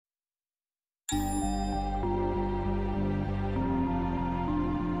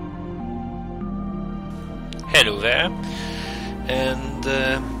Hello there, and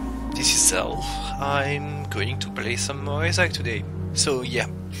this is Self. I'm going to play some more Isaac today. So yeah,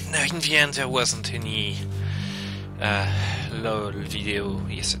 in the end there wasn't any LOL video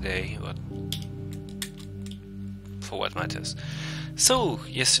yesterday, but for what matters. So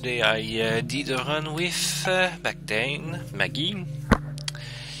yesterday I did a run with back then Maggie.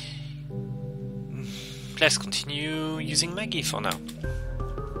 Let's continue using Maggie for now.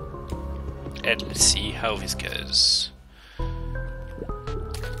 And let's see how this goes.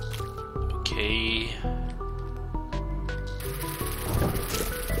 Okay.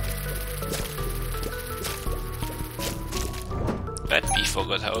 But we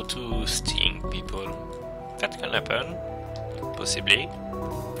forgot how to sting people. That can happen. Possibly.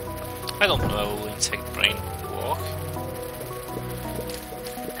 I don't know how insect brain work.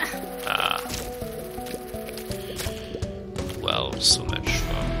 Well, so much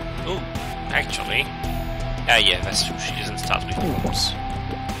for... Oh! Actually, yeah, that's true, she doesn't start with bombs.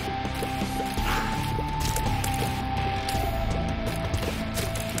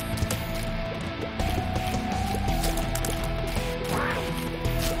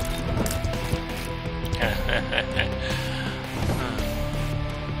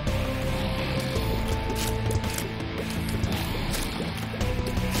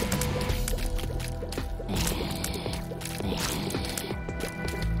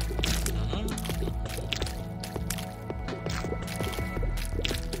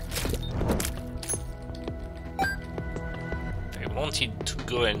 Wanted to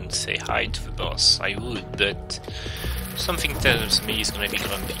go and say hi to the boss, I would, but something tells me he's gonna be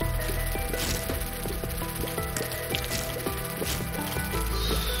grumpy.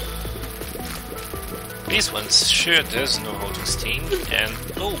 This one sure does know how to sting, and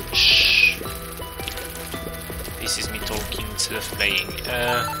oh, shh! This is me talking instead of playing.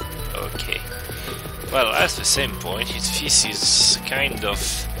 Okay. Well, at the same point, this is kind of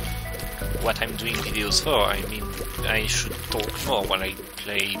what I'm doing videos for. I mean, I should talk more while I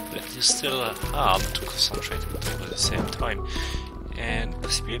play, but it's still hard to concentrate and talk at the same time. And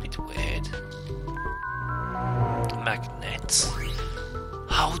possibly a bit weird. Magnets.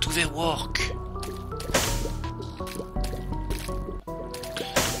 How do they work?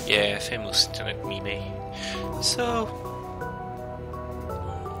 Yeah, famous internet meme. So...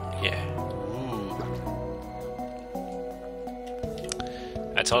 yeah. Ooh.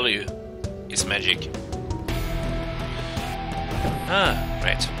 I told you, it's magic. Ah,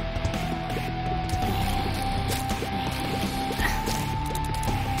 right.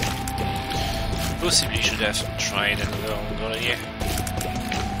 Possibly should have tried another angle here.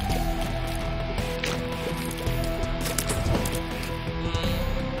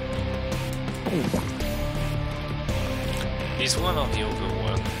 Is one or the other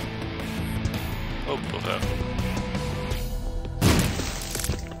one? Oh, bother.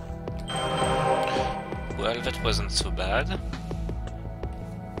 Well, that wasn't so bad.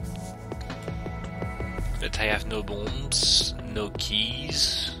 But I have no bombs, no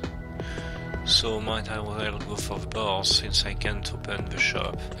keys, so might I well go for the boss since I can't open the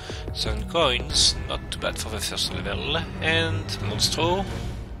shop. 7 coins, not too bad for the first level, and Monstro.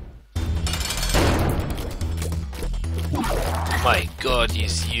 My god,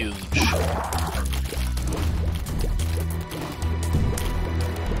 he's huge.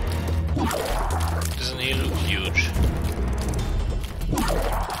 Doesn't he look huge?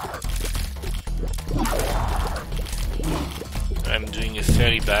 I'm doing a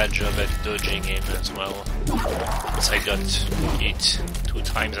fairly bad job at dodging him as well. Since I got hit 2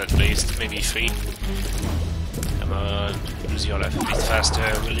 times at least, maybe 3. Come on, lose your life a bit faster,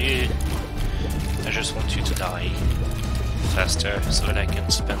 will you? I just want you to die faster so that I can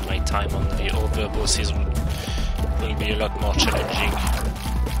spend my time on the other bosses. Will be a lot more challenging.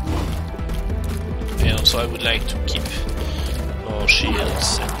 And also I would like to keep more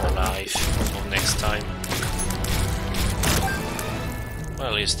shields and more life for next time.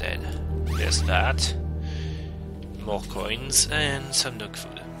 Well, he's dead. There's that. More coins and some dog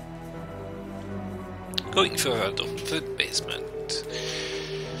food. Going further down the basement.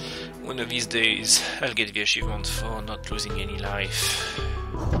 One of these days I'll get the achievement for not losing any life.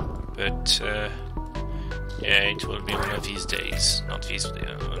 But yeah, it will be one of these days. Not this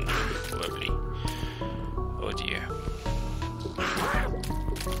day, probably. Oh dear.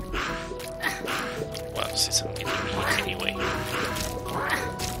 Well, since I'm getting hit anyway.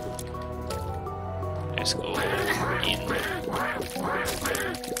 Let's go in.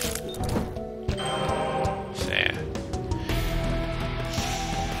 There.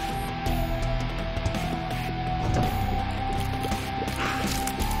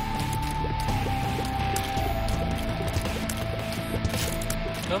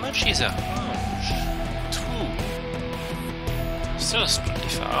 much is a hunch? 2. Still pretty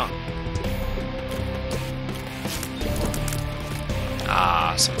far.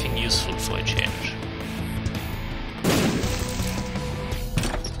 Ah, something useful for a change.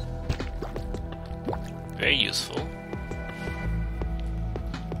 Very useful.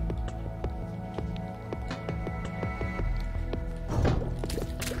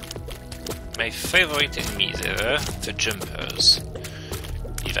 My favorite enemies ever, the jumpers.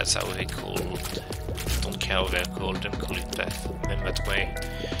 If that's how they're called. Don't care how they're called, don't call it them that way.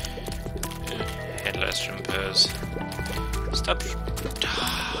 Headless jumpers. Stop.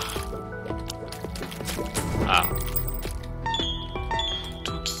 Ah.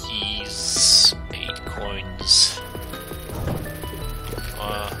 2 keys, 8 coins.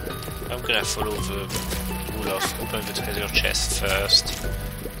 I'm gonna follow the rule of open the treasure chest first,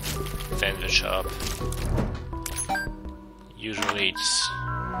 then the shop. Usually it's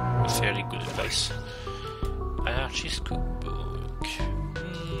a fairly good advice. Anarchist cookbook.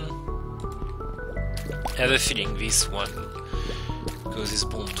 I have a feeling this one causes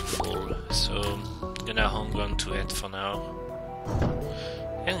bomb to fall, so I'm gonna hang on to it for now.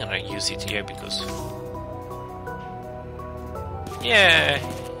 I'm gonna use it here because... yeah,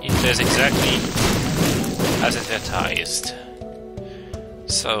 it does exactly as advertised.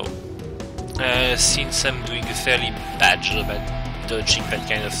 So, since I'm doing a fairly bad job at dodging that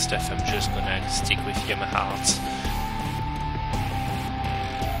kind of stuff, I'm just gonna stick with Yamaha hearts.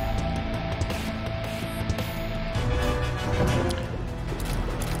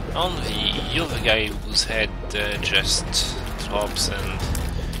 On the other guy whose head just drops and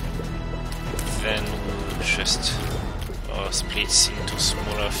then just splits into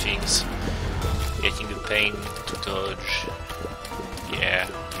smaller things, getting a pain to dodge. Yeah,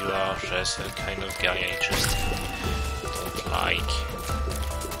 you are just the kind of guy I just don't like.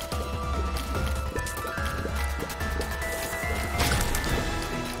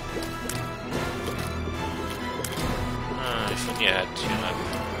 I forget, you know.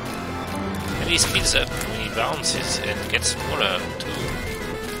 And he speeds up when he bounces and gets smaller too.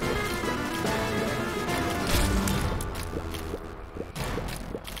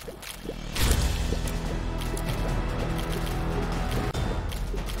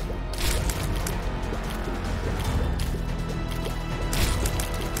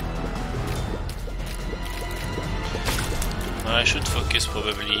 I should focus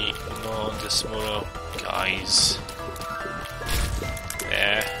probably more on the smaller guys.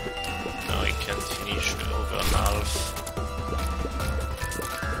 There. Now I can finish over half.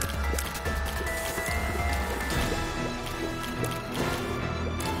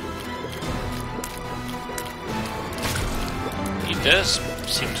 It does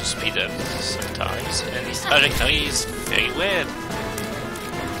seem to speed up sometimes, and his trajectory is very weird.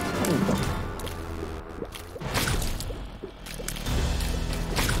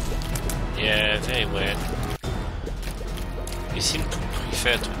 Yeah, very weird. You seem to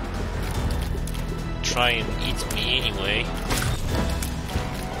prefer to try and eat me anyway.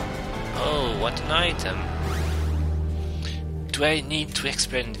 Oh, what an item. Do I need to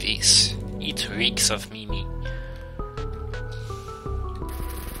explain this? It reeks of Mimi.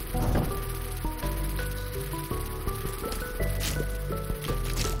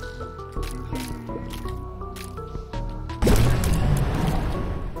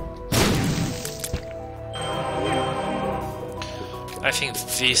 I think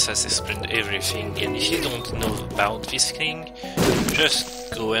this has explained everything, and if you don't know about this thing,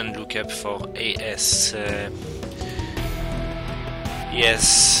 just go and look up for ASDF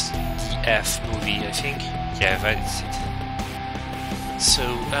movie, I think. Yeah, that's it. So,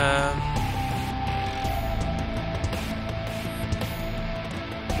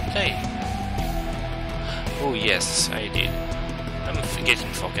 hey. Oh yes, I did. I'm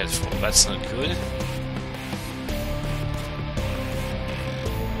getting forgetful, that's not good.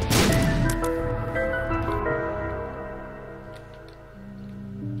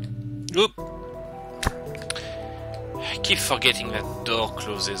 Oop! I keep forgetting that door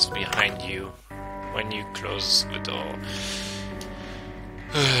closes behind you when you close the door.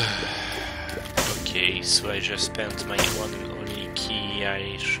 Okay, so I just spent my one and only key.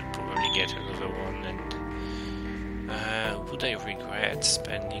 I should probably get another one. And would I regret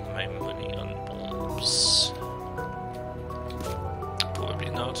spending my money on bombs? Probably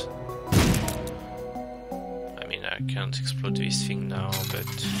not. I mean, I can't explode this thing now, but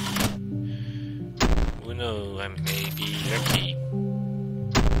who knows, I may be lucky.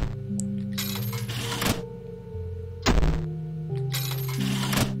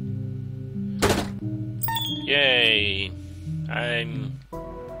 Yay! I'm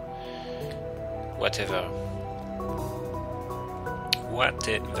Whatever.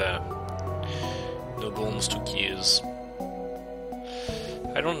 Whatever. No bombs to keys.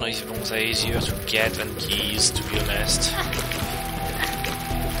 I don't know if bombs are easier to get than keys, to be honest.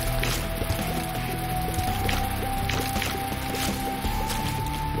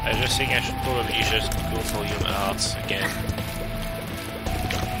 I just think I should probably just go for human hearts again.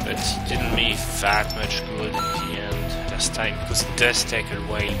 But it didn't make that much good in the end last time, because it does take a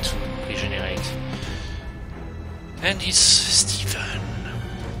while to regenerate. And it's Steven.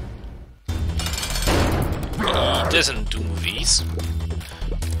 He doesn't do movies,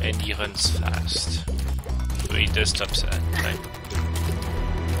 and he runs fast, so he does stop that time.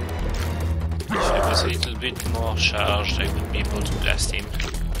 If I was a little bit more charged, I would be able to blast him.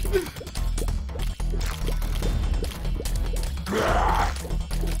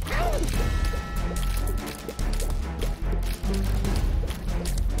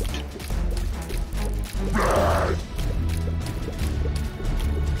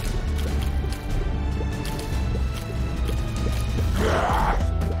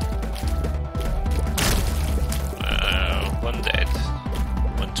 One dead,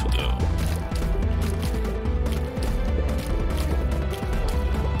 one to go.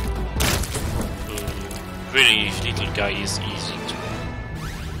 Really, little guy is easy to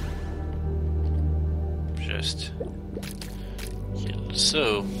just kill.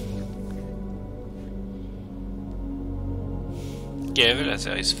 So, yeah,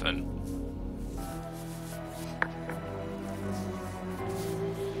 Velazer is fun.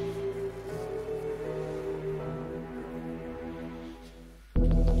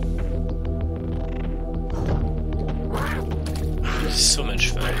 So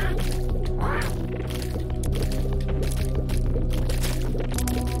much fun.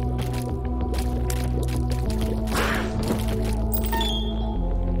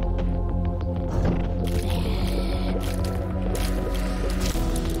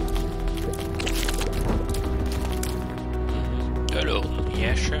 Alors,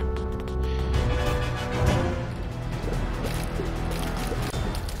 yeah, sure.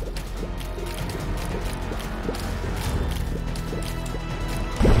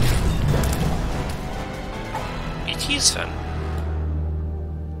 It is fun.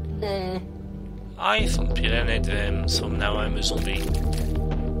 I found Pyramid them, so now I'm a zombie.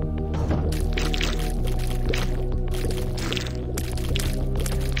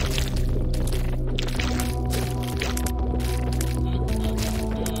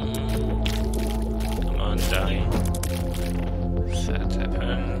 Come on, die. That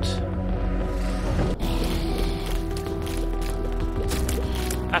happened.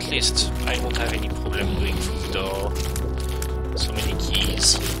 At least I won't have any problem going through the door. So many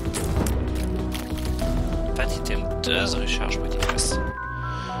keys. That item does recharge pretty fast.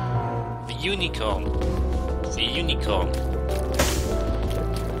 The unicorn. The unicorn.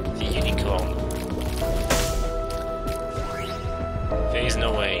 The unicorn. There is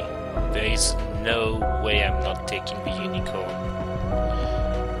no way. There is no way I'm not taking the unicorn.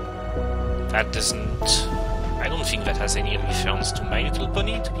 That doesn't... I don't think that has any reference to My Little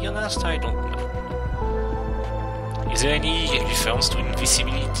Pony, to be honest. I don't know. Is there any reference to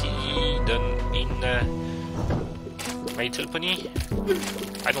invisibility done in My Little Pony?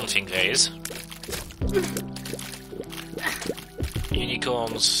 I don't think there is.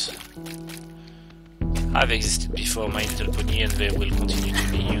 Unicorns have existed before My Little Pony, and they will continue to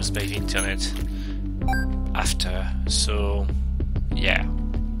be used by the internet after. So, yeah.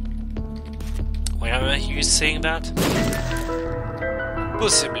 Why am I saying that?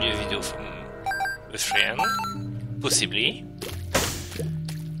 Possibly a video from a friend. Possibly.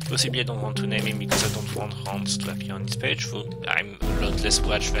 Possibly I don't want to name him because I don't want Hans to appear on his page, so I'm a lot less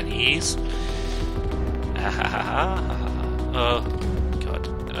watched than he is. Oh god.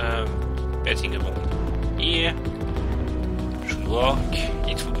 Betting a bomb here should work.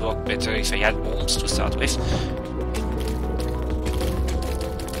 It would work better if I had bombs to start with.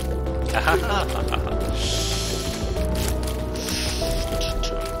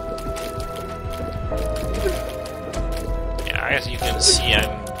 Yeah, as you can see,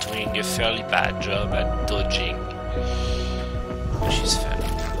 I'm doing a fairly bad job at dodging, which is fun.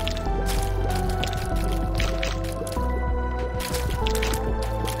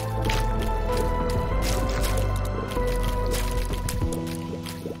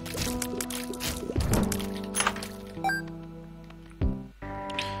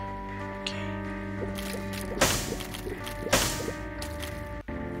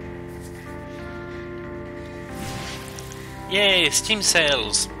 Yay, Steam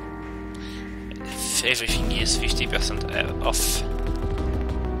sales! Everything is 50% off.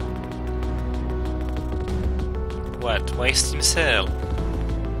 What? Waste himself?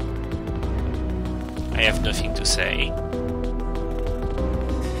 I have nothing to say.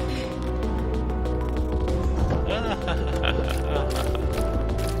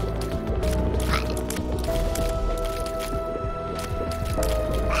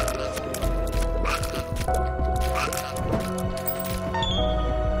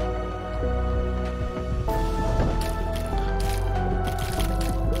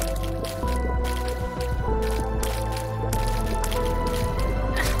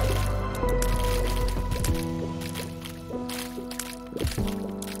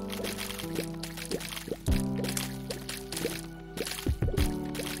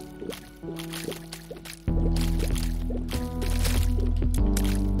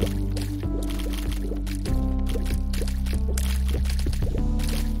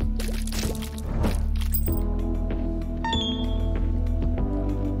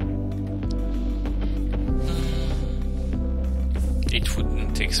 It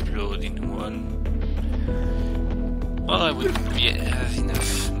wouldn't explode in one. Well, I wouldn't have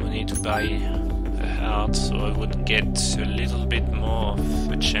enough money to buy a heart, so I would get a little bit more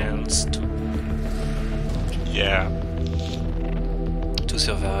of a chance to, to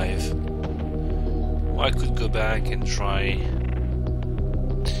survive. Or I could go back and try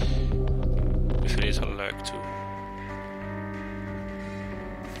with a little luck too.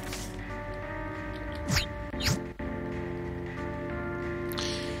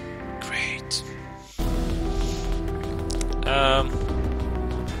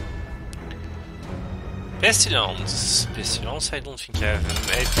 Pestilence. Pestilence, I don't think I've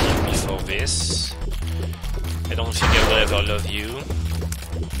met you before this. I don't think I will ever love you.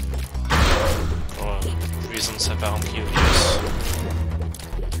 For reasons apparently obvious.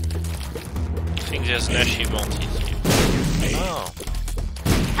 I think there's an achievement in you. Oh.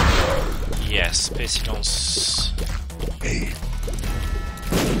 Yes, Pestilence.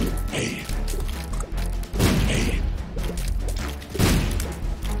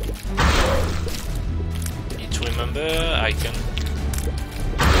 Remember, I can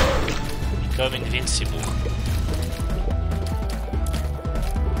become invincible.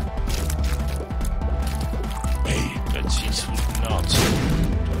 But this would not do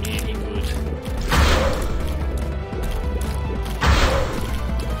me any good.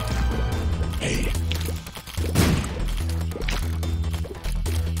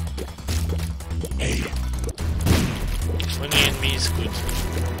 Funny enemy is good.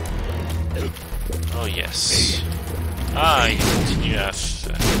 Oh yes. Ah, il continue à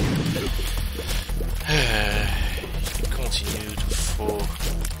il continue to fall.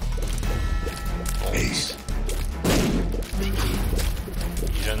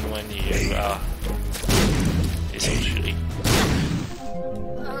 Even when you are essentially.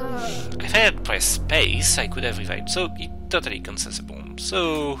 If I had pressed space, I could have revived, so it totally counts as a bomb.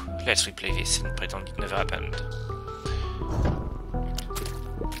 So let's replay this and pretend it never happened.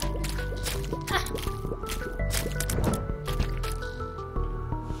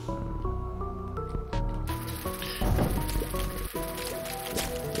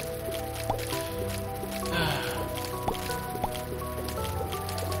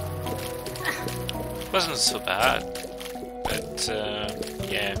 Wasn't so bad, but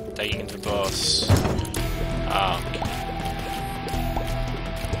yeah, taking the boss. Ah, okay.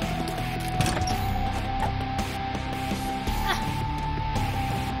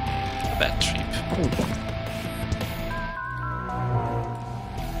 A bad trip.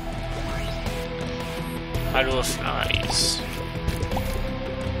 Hello, flies.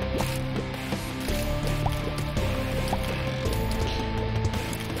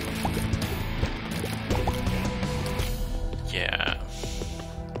 Yeah.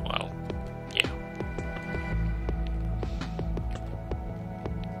 Well, yeah.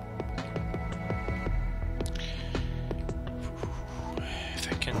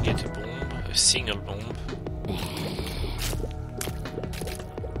 If I can get a bomb, a single bomb.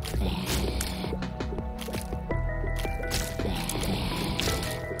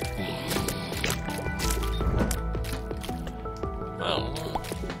 Well.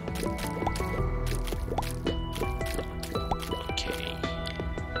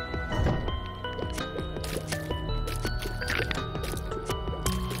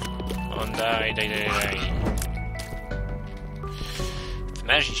 Die. The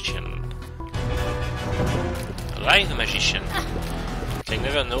magician. I like the magician. I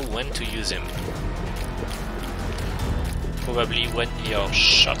never know when to use him. Probably when your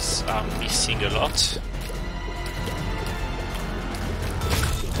shots are missing a lot.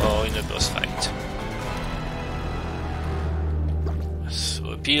 Or in a boss fight.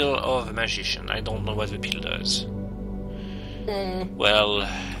 So, appeal of the magician. I don't know what the pill does. Well,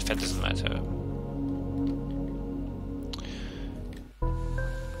 that doesn't matter.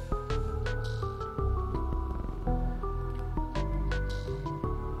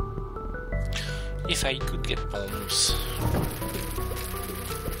 If I could get bombs.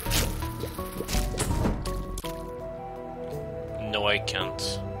 No, I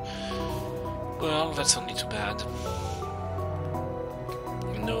can't. Well, that's only too bad.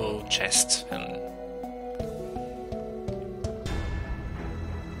 No chest and...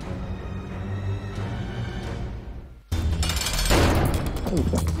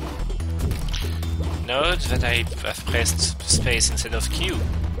 Note that I have pressed space instead of Q.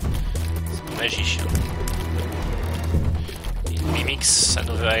 Magician. It mimics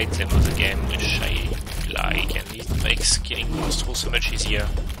another item of the game which I like, and it makes killing monsters so much easier.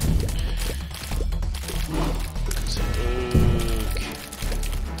 Look.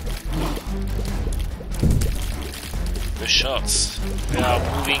 The shots, they are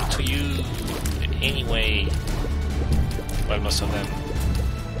moving to you anyway. Well, most of them.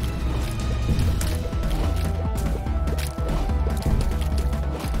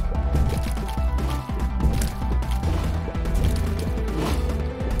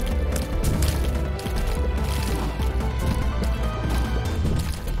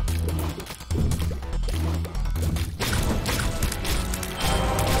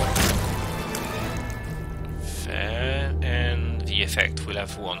 Effect will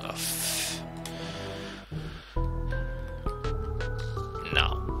have worn off.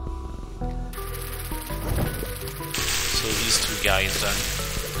 Now. So these two guys are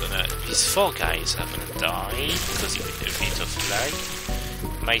gonna... These four guys are gonna die because of a bit of lag.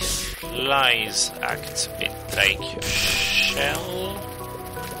 My flies act a bit like a shell.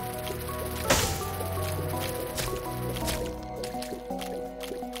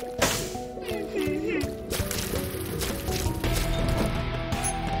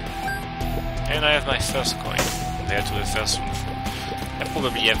 And I have my first coin compared to the first one. I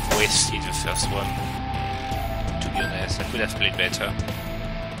probably have wasted the first one. To be honest, I could have played better.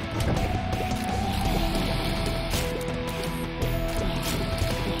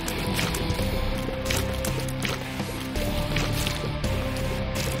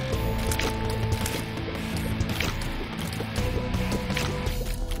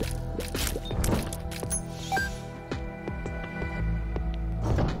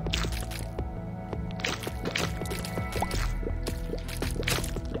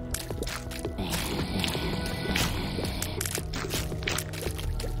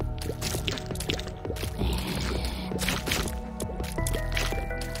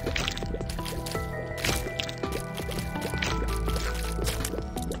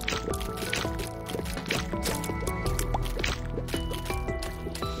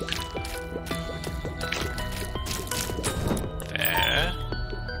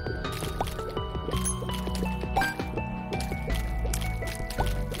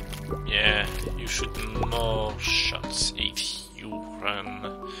 Yeah, you shoot more shots if you run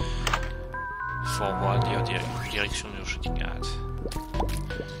forward the direction you're shooting at.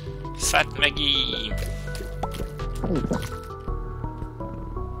 Fat Maggie!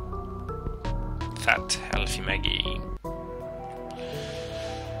 Fat, healthy Maggie.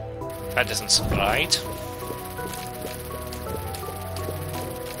 That doesn't sound right.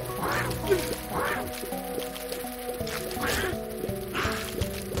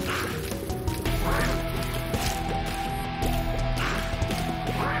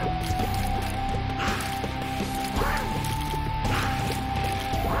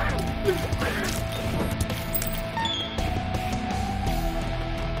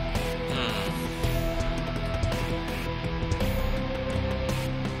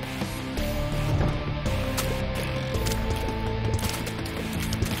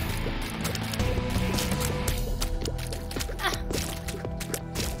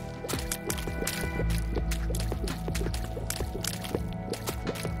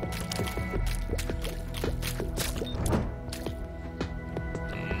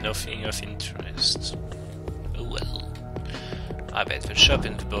 Nothing of interest. Oh well. I bet the shop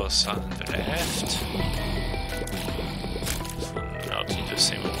and the boss are on the left. So not in the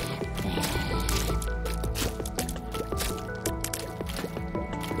same room.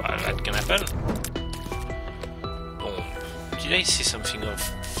 Well, that can happen. Bomb. Did I see something of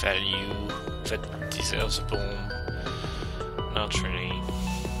value that deserves a bomb? Not really.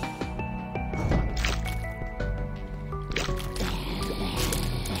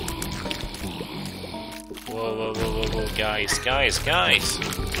 Whoa, guys.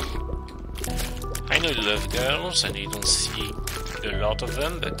 I know you love girls and you don't see a lot of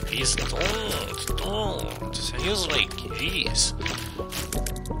them, but please don't. Seriously, jeez.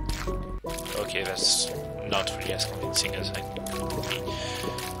 Okay, that's not really as convincing as I could be.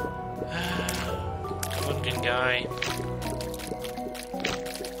 Come on, good guy.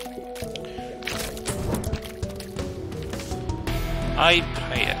 High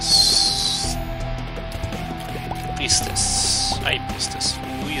Priestess. High Priestess.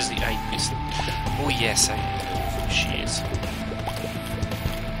 Who is the High Priestess? Oh yes, I know who she is.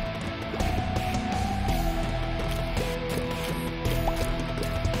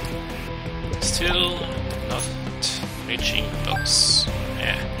 Still not reaching box.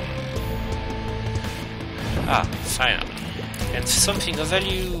 Yeah. Ah, finally. And something of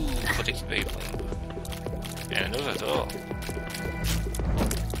value. Protected by a bomb. And another door.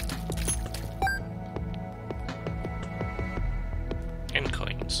 And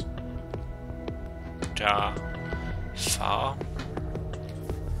coins. Jar. Far.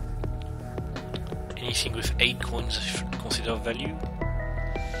 Anything with 8 coins I should consider value?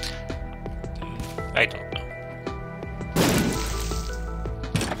 I don't know.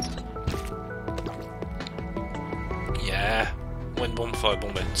 Yeah, 1 bomb for a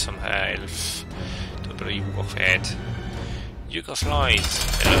bomb and some health. Totally worth it. Duke of Light.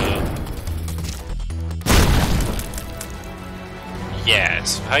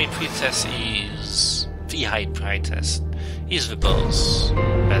 Yes, High Priestess is... The High Priestess is the boss,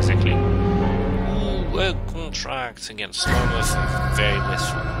 basically. Ooh, a contract against one of the very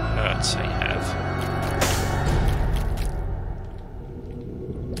best hurts I have.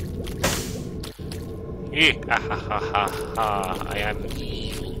 I am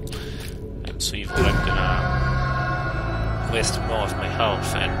evil. I'm so evil I'm gonna waste more of my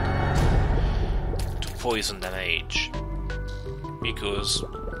health and to poison damage. Because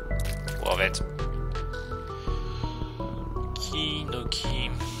of it. Key, no key.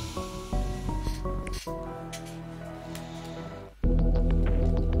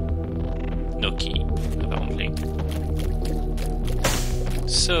 No key, apparently.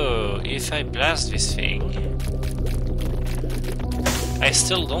 So, if I blast this thing, I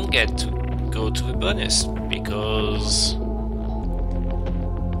still don't get to go to the bonus, because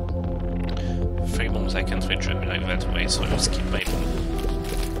 3 bombs I can't reach them like that way, so I'll skip my bomb.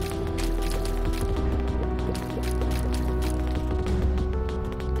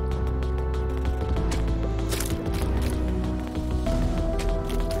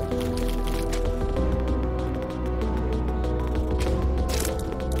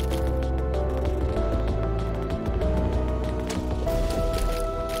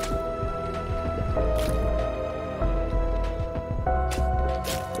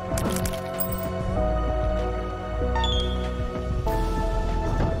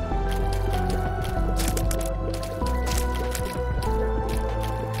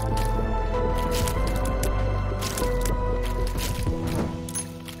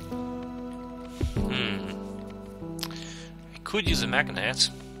 Could use a magnet.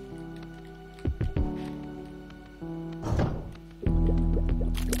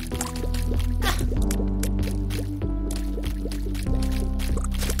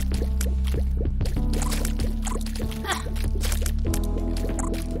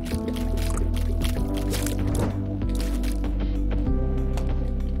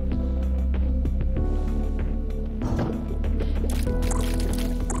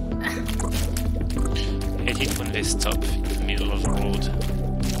 Hit it when they stop in the middle of the road.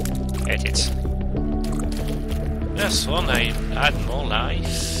 Hit it. This one I had more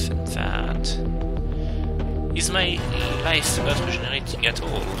life than that. Is my life not regenerating at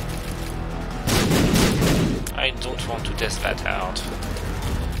all? I don't want to test that out.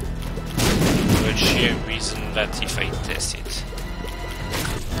 For the sheer reason that if I test it,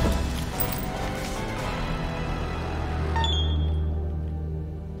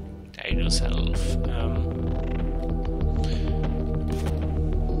 I lose health.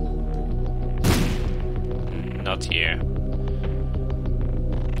 Not here.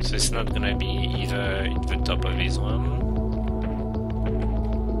 So it's not gonna be either at the top of this one.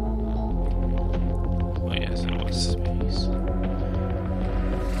 Oh yes, there was space.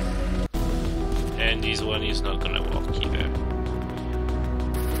 And this one is not gonna work either.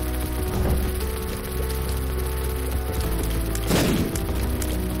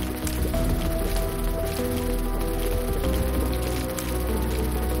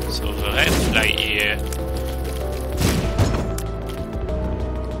 So the red fly here.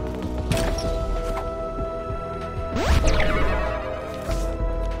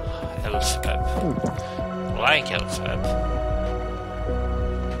 Health up. Like health up.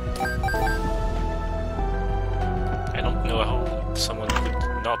 I don't know how someone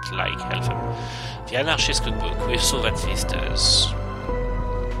could not like Helpham. The Anarchist Cookbook. We saw what this does.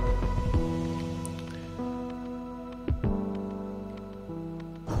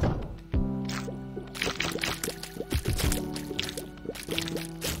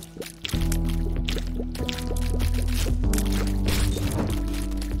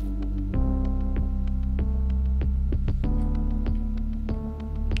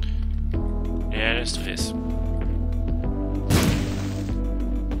 Yeah, let's do this.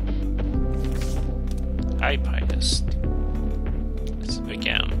 High priest.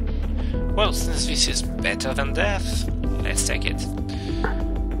 Again. Well, since this is better than death, let's take it.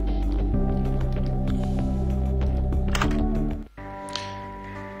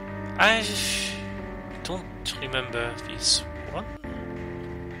 I don't remember this one.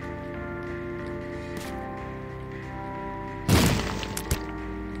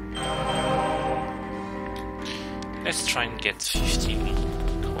 Let's try and get 15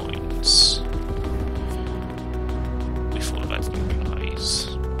 coins with all that implies.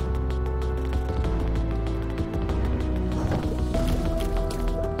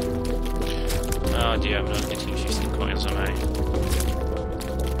 Oh dear, I'm not getting 15 coins, am I?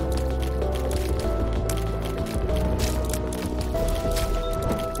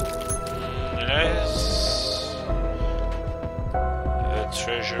 Yes. The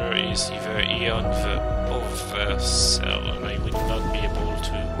treasure is either here on the oversell, and I would not be able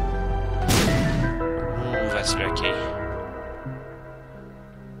to. Ooh, that's lucky.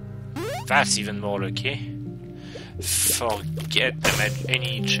 That's even more lucky. Forget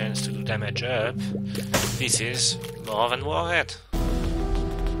any chance to do damage up. This is more than worth it.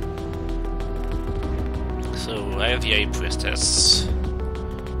 So I have the High Priestess.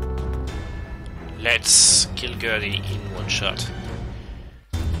 Let's kill Gertie in one shot.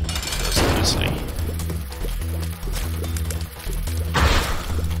 Seriously.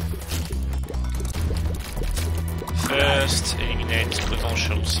 First, eliminate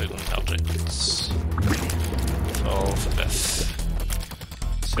potential second targets for the buff.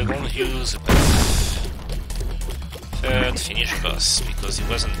 Second, use the buff. Third, finish boss because he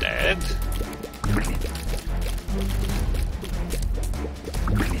wasn't dead.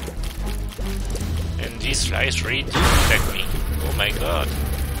 And these flies really do protect me. Oh my god.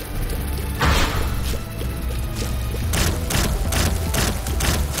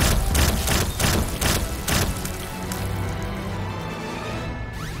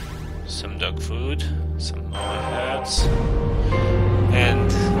 Some dog food, some more herbs,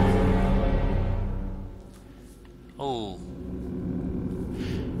 and oh,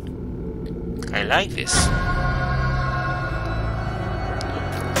 I like this.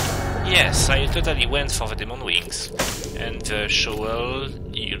 Yes, I totally went for the demon wings, and the shovel.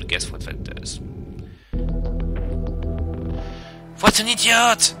 You'll guess what that does. What an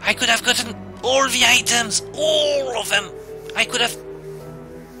idiot! I could have gotten all the items, all of them. I could have.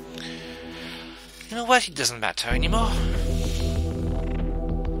 You know what? It doesn't matter anymore.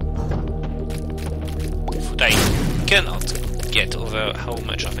 But I cannot get over how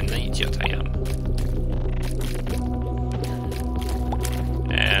much of an idiot I am.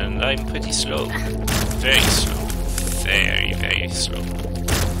 And I'm pretty slow. Very slow. Very, very slow.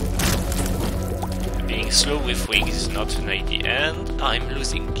 Being slow with wings is not an idea. And I'm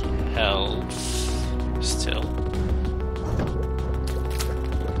losing health still.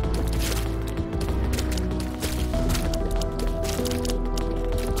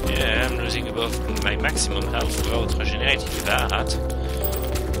 Yeah, I'm losing above my maximum health without regenerating that.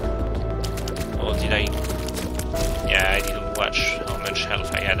 Or did I? Yeah, I didn't watch how much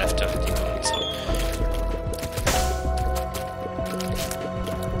health I had after the demon, so.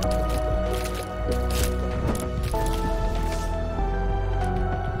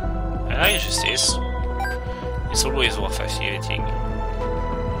 I like justice. It's always worth affiliating.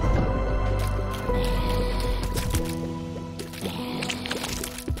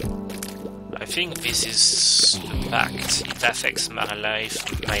 I think this is the pact. It affects my life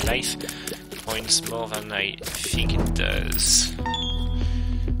points more than I think it does.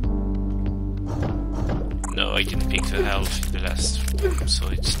 No, I didn't pick the health in the last one, so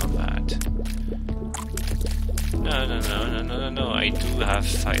it's not bad. No, I do have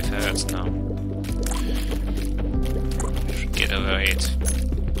 5 hearts now. Should get over it.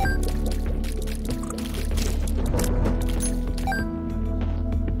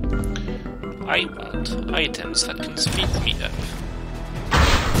 I want items that can speed me up.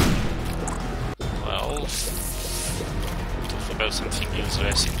 Well, talk about something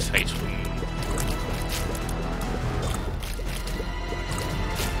useless in Fate Room.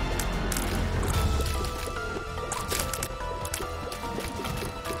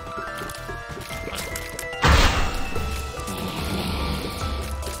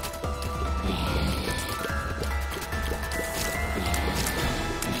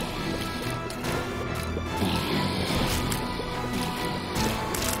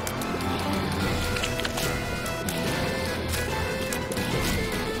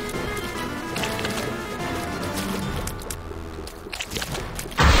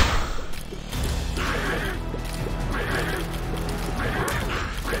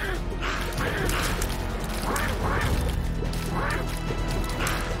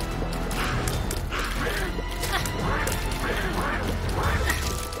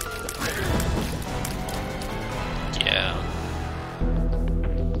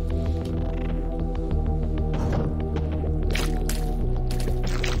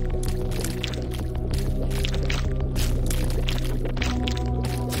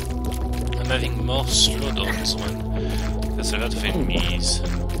 having more slowdowns when there's a lot of enemies.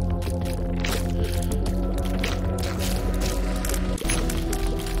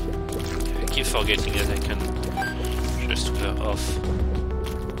 I keep forgetting that I can just clear off.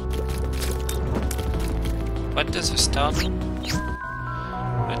 What does it start?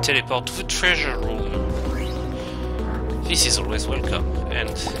 A teleport to the treasure room. This is always welcome, and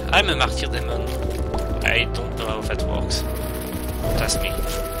I'm a martyr demon. I don't know how that works. Don't ask me.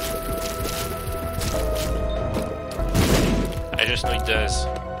 I just know it does.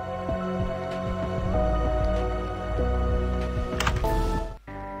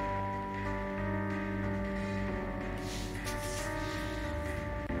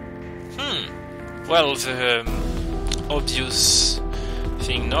 Well, the obvious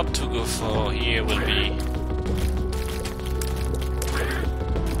thing not to go for here will be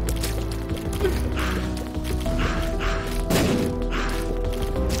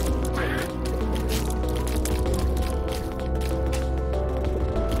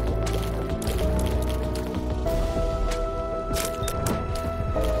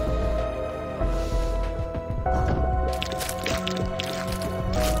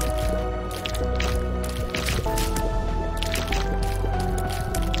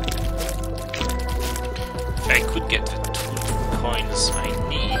get the 2 coins I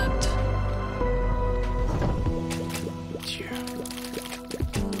need. Dear.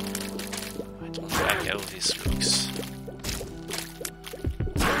 I don't like how this looks.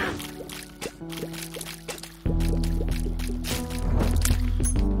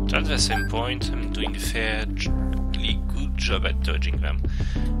 But at the same point, I'm doing a fairly good job at dodging them.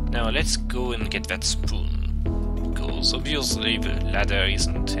 Now let's go and get that spoon. Because obviously the ladder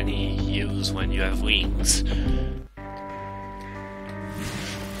isn't any use when you have wings.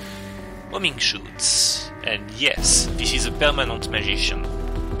 Homing shoots. And yes, this is a permanent magician.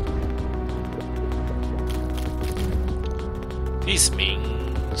 This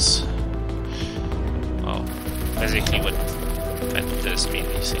means... oh, basically what that does mean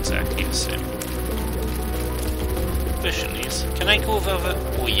is exactly the same. Question is, can I go over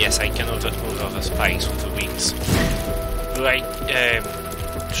the... oh yes, I can over the spikes with the wings. Though I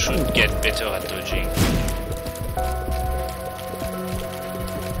should get better at dodging.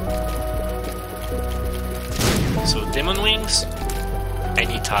 So demon wings,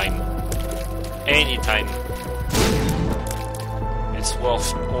 anytime, anytime. It's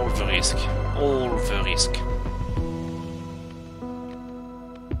worth all the risk, all the risk.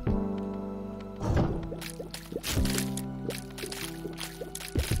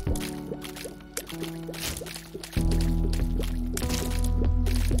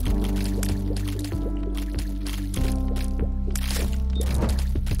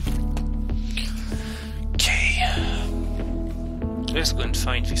 Let's go and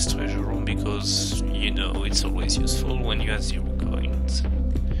find this treasure room because, you know, it's always useful when you have 0 coins.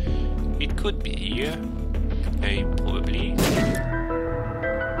 It could be here. Okay, probably.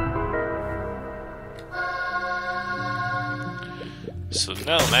 So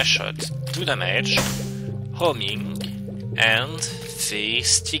now mash shot, 2 damage, homing, and they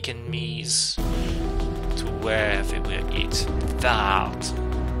stick enemies to where they will hit. That.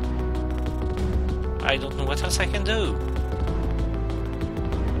 I don't know what else I can do.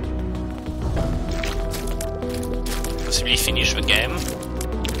 Possibly finish the game.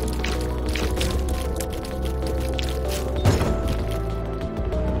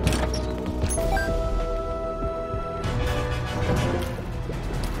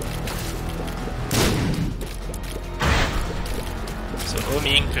 So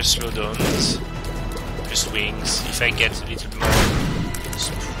homing plus slowdowns plus wings. If I get a little more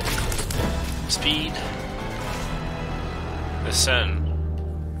speed. The sun.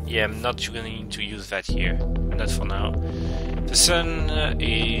 Yeah, I'm not going to use that here. Not for now. The sun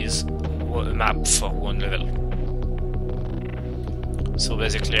is a map for 1 level. So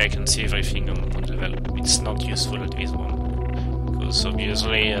basically I can see everything on 1 level. It's not useful at this one. Because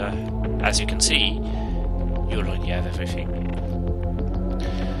obviously, as you can see, you already have everything.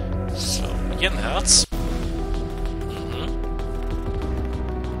 So, Yum Hearts.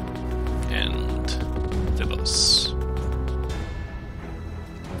 And the boss.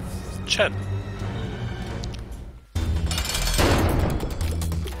 Chub.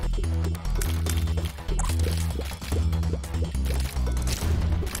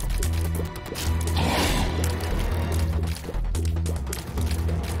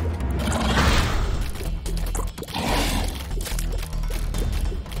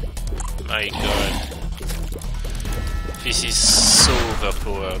 My god. This is so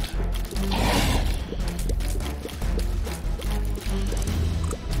overpowered.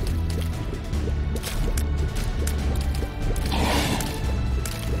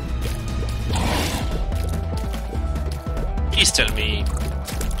 Please tell me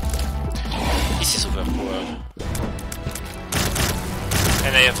this is overpowered.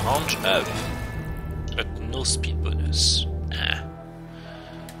 And I have range up, but no speed bonus. Ah.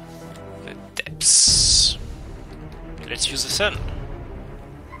 The depths. Let's use the sun.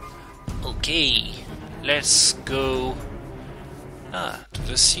 Okay, let's go to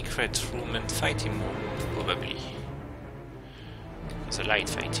the secret room and fighting room, probably. The light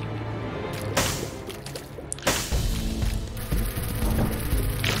fighting.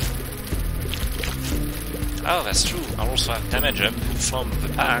 Oh, that's true. I also have damage up from the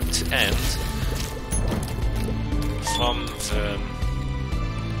pact and from the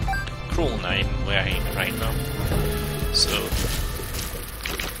crown I'm wearing right now. So,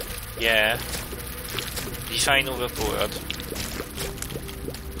 yeah, define overpowered.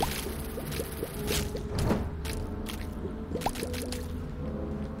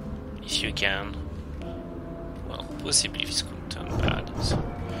 If you can. Well, possibly this could turn bad. So.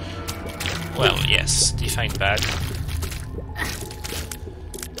 Well, yes, define bad.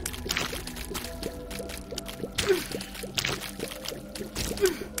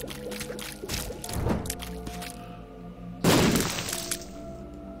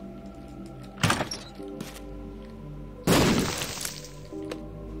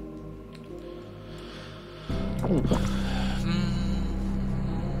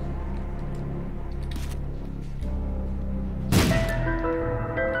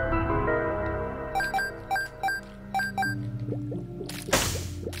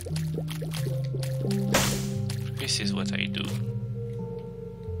 This is what I do.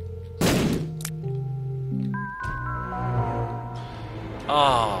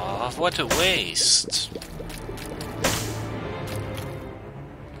 Oh, what a waste!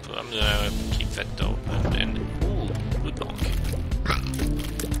 So I'm gonna keep that door open and... Ooh, blue blanc.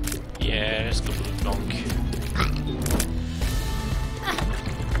 Yeah, let's go blue blanc.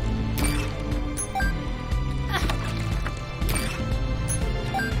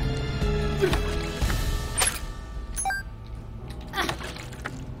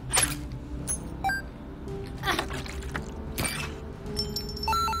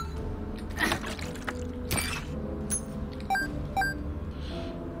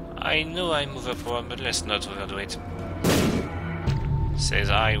 I know I'm overpowered, but let's not overdo it. Says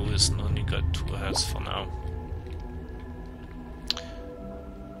I with only got 2 hearts for now.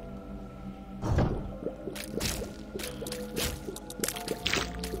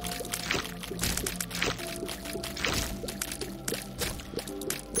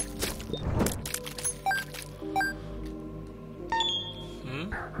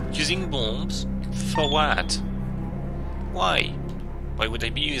 Using bombs? For what? Why? Why would I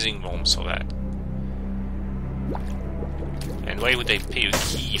be using bombs for that? And why would I pay a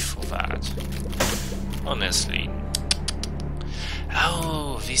key for that? Honestly.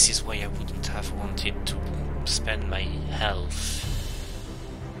 Oh, this is why I wouldn't have wanted to spend my health.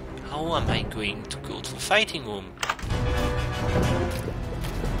 How am I going to go to the fighting room?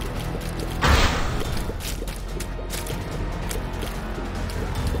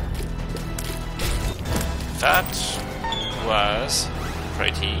 That was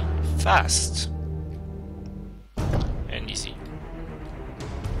pretty fast and easy.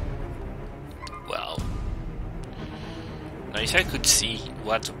 Well, now if I could see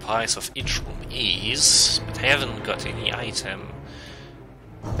what the price of each room is, but I haven't got any item.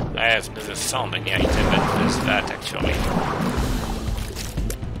 I have never found any item that does that actually.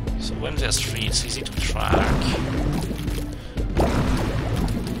 So when there's 3, it's easy to track.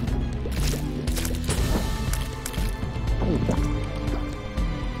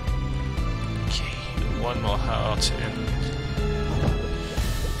 One more heart and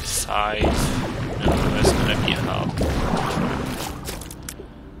 5. No, that's gonna be hard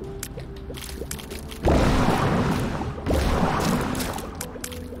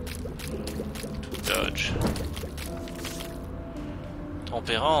to dodge.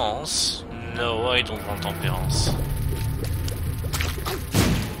 Tempérance? No, I don't want tempérance.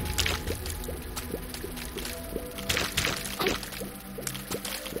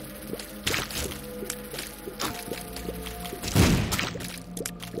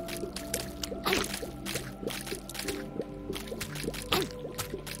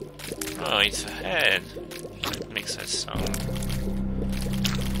 Oh, it's a head. That makes that sound.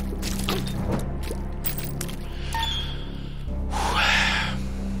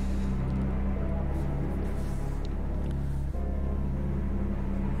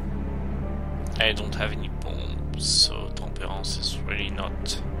 I don't have any bombs, so Temperance is really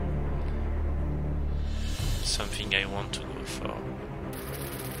not something I want to go for.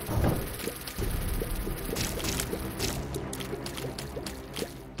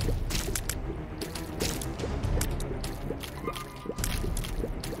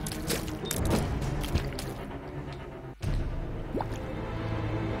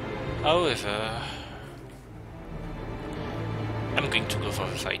 However, I'm going to go for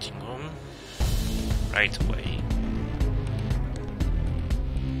the fighting room right away.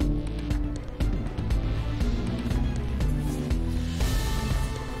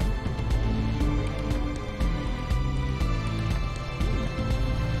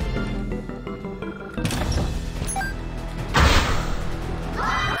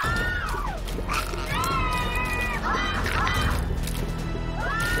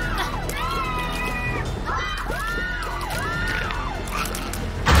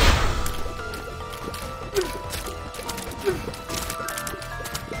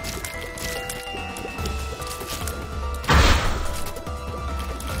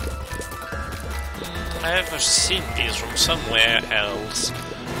 I've seen this from somewhere else,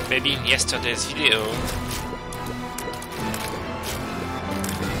 maybe in yesterday's video.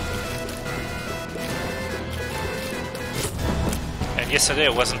 And yesterday I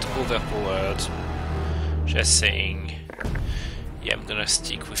wasn't overpowered, just saying, yeah, I'm gonna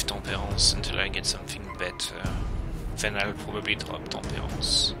stick with Temperance until I get something better. Then I'll probably drop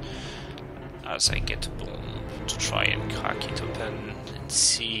Temperance as I get a bomb to try and crack it open and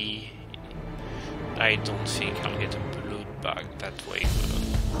see. I don't think I'll get a blood bag that way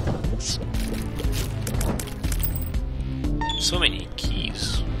though. So many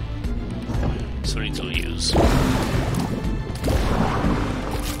keys. So little use.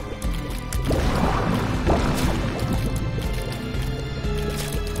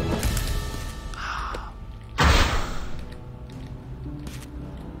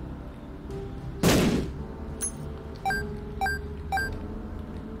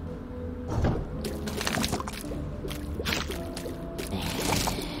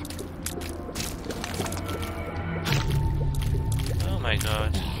 My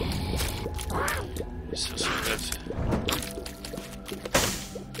god. So good.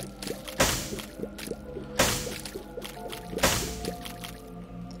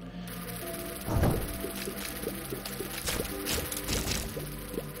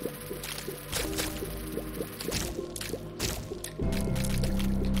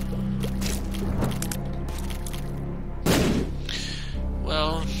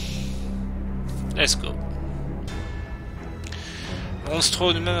 Well, let's go.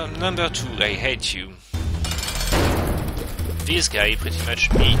 Monstro number 2, I hate you. This guy pretty much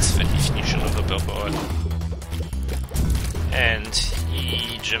beats the definition of overpowered. And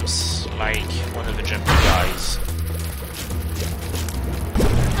he jumps like one of the jumpy guys.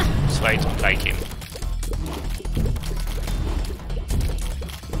 So I don't like him.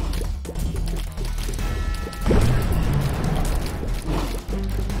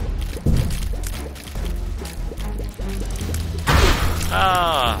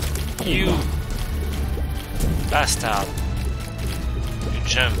 Ah, you bastard. You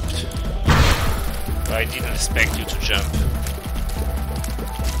jumped. But I didn't expect you to jump.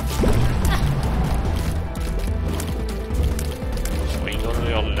 Throwing all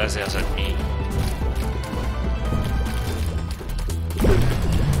your lasers at me.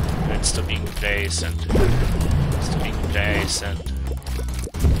 And stopping place and stopping place and...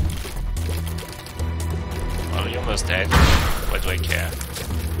 Well, you're almost dead. What do I care?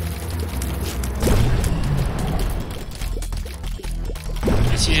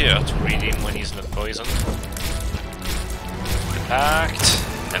 It's easier to read him when he's not poisoned.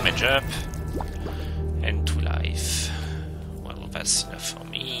 Impact, damage up, and 2 life. Well, that's enough for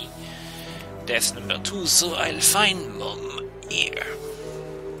me. Death number 2, so I'll find Mom here.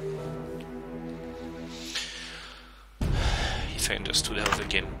 If I understood how the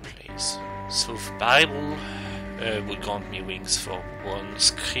game plays. So the Bible would grant me wings for 1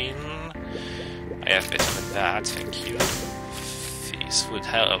 screen. I have better than that, thank you. This would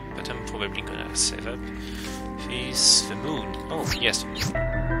help, but I'm probably gonna save up. This, the moon. Oh, yes.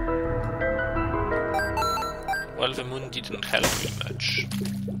 Well, the moon didn't help me much.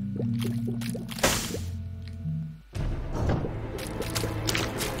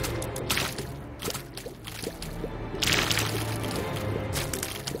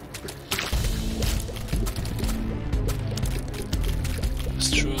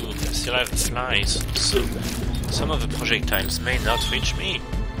 Still have flies, so some of the projectiles may not reach me.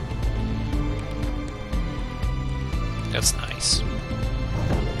 That's nice.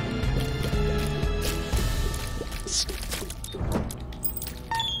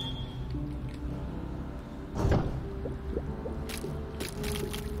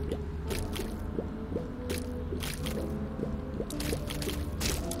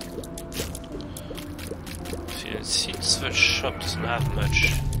 Since the shop doesn't have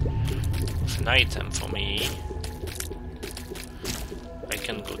much of an item for me, I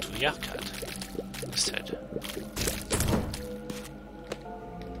can go to the arcade instead.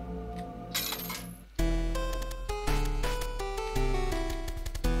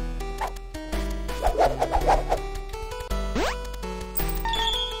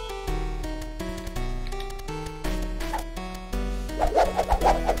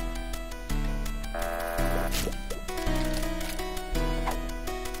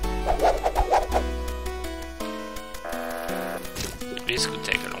 This could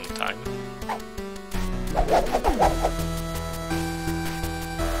take a long time.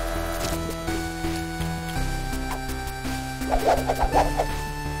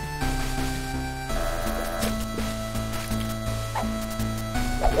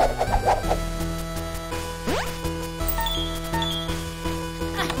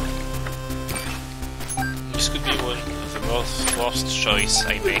 This could be one of the worst choice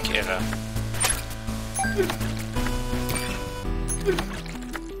I make ever.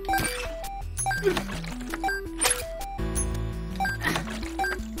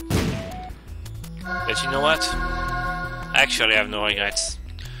 But you know what? Actually, I have no regrets.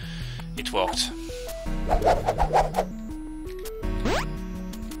 It worked.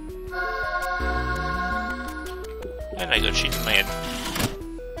 And I got shit in my head.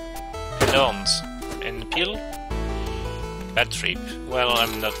 And horns. And pill? Bad trip. Well,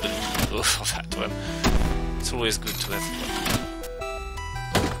 I'm not going to go for that one. It's always good to have one.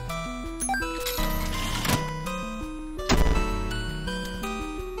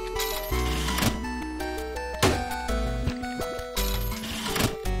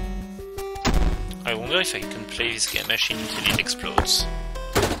 I wonder if I can play this game machine until it explodes.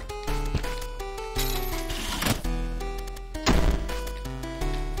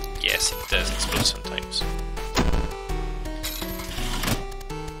 Yes, it does explode sometimes.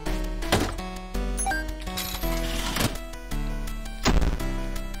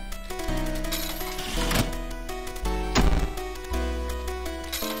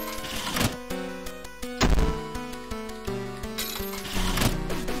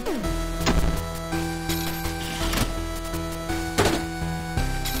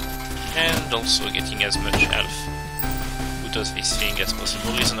 And also getting as much health out of this thing as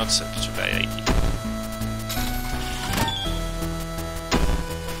possible is not such a bad idea.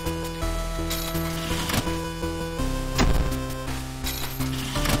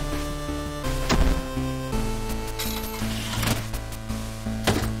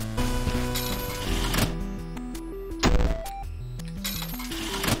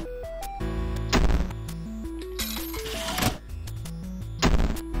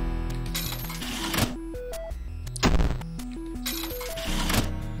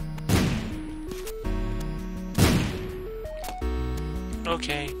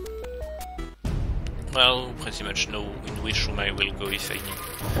 Okay. Well, pretty much know in which room I will go if I need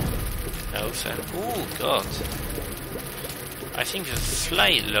health. And oh god, I think the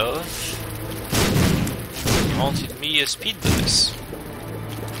fly love wanted me a speed bonus.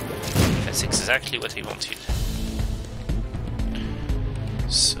 That's exactly what I wanted.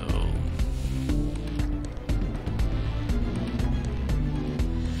 So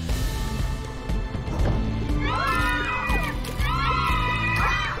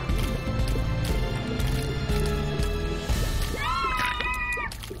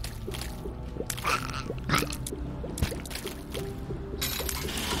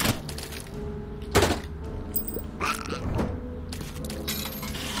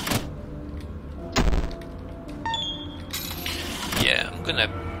yeah, I'm gonna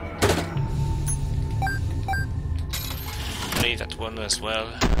play that one as well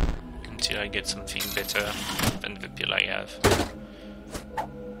until I get something better than the pill I have.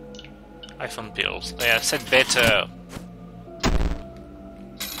 iPhone pills. I said better.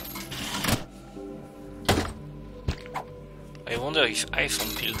 I wonder if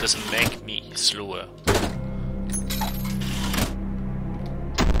iPhone pill doesn't make me slower.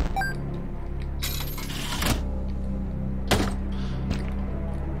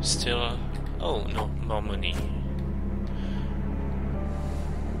 Still, oh no, more money.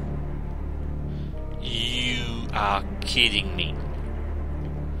 You are kidding me.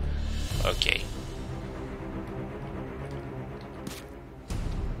 Okay.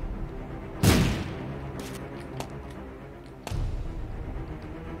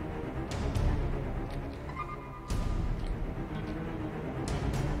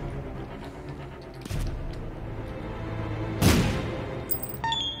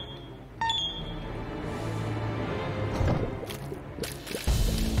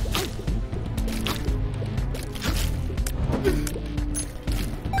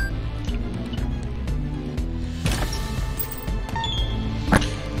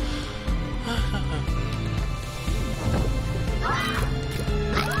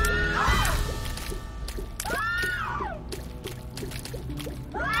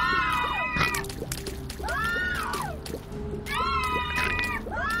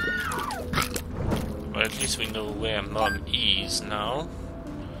 hills now.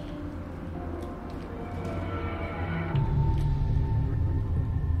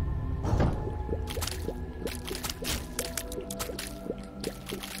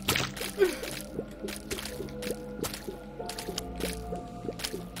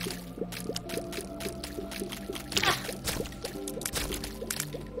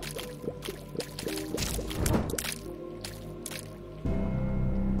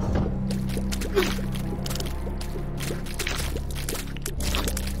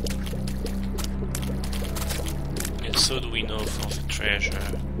 So do we know for the treasure?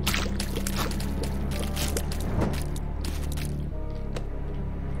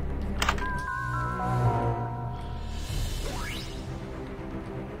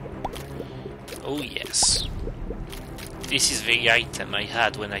 Oh yes. This is the item I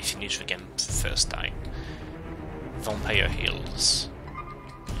had when I finished the game the first time. Vampire Hills.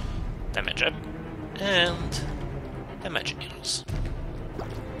 Damage up and damage heals.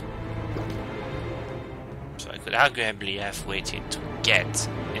 I could arguably have waited to get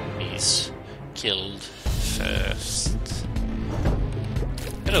enemies killed first.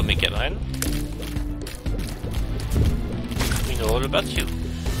 Hello, Mega Man. We know all about you.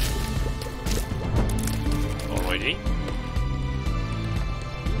 Already?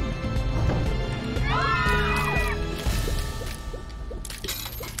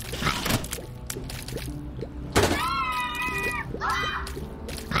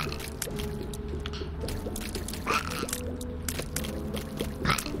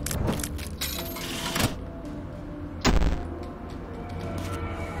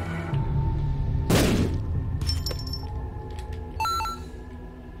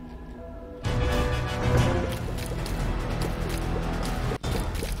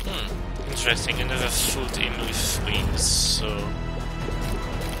 Interesting, another foot in with wings, so...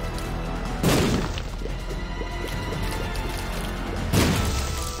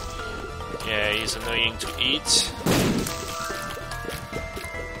 Yeah, he's annoying to eat.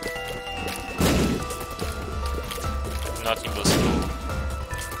 But not impossible.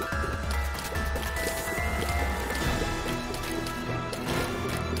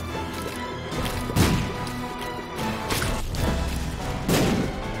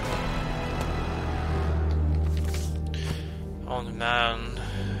 Man,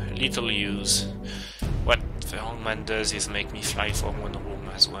 little use. What the Hangman does is make me fly from one room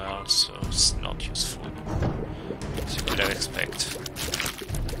as well, so it's not useful, as you could have expected.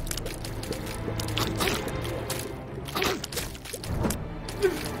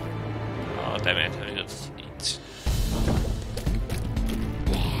 Oh damn it, I got to eat.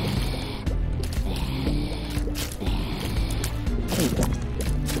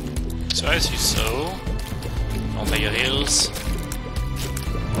 So as you saw, Vampire Hills.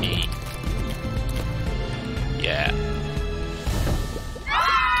 Me. Yeah.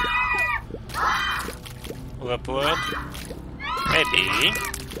 Overpowered? Maybe.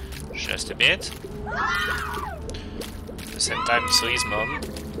 Just a bit. At the same time, so is Mom.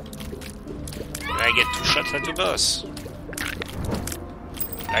 And I get 2 shots at the boss.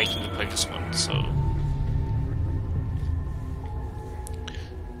 Like in the previous one, so...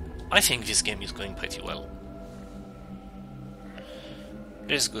 I think this game is going pretty well.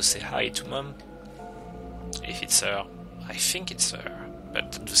 Let's go say hi to Mom. If it's her. I think it's her.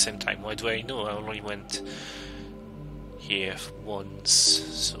 But at the same time, why do I know? I only went here once,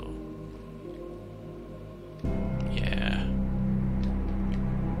 so... Yeah.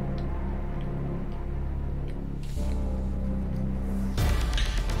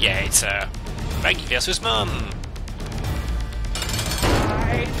 Yeah, it's her. Maggie versus Mom!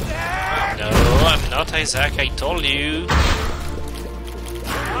 No, I'm not Isaac, I told you!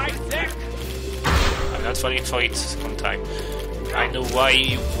 I'm not falling for it on time. I know why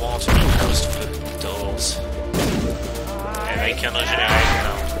you want to be close to the doors. And I can regenerate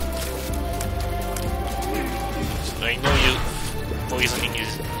now. So I know you poisoning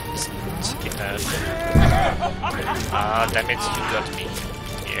is enough. Ah, damn it, you got me.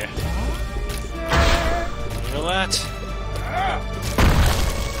 Yeah. You know what?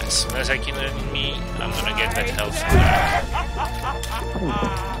 As soon as I kill an enemy, I'm gonna get that health back.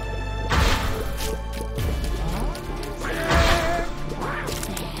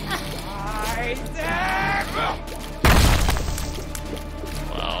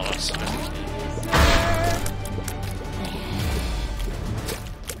 Well, as soon as I kill.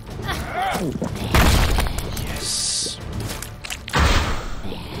 Yes.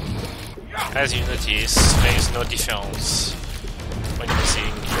 As you notice, there is no difference when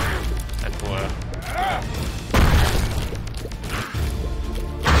using that power.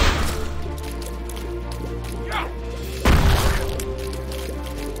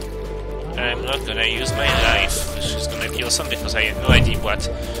 I'm not gonna use my life, which is gonna be awesome because I have no idea what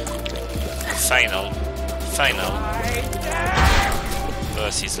final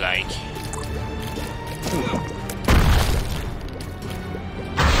boss is like.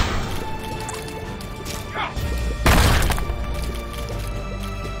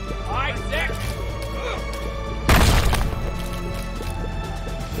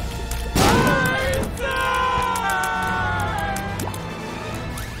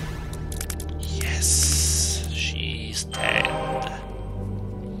 Yes, she's dead.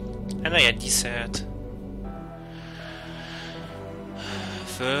 And I had dessert.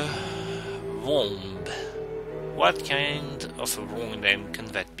 The womb. What kind of a wrong name can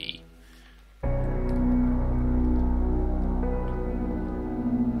that be?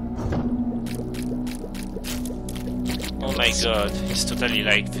 Oh my god, it's totally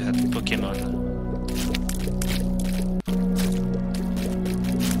like that Pokemon.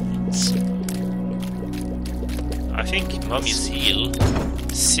 I think Mom is ill.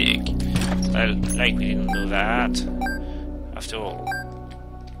 Sick. Well, like we didn't know that. After all,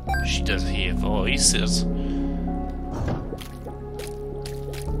 she does hear voices.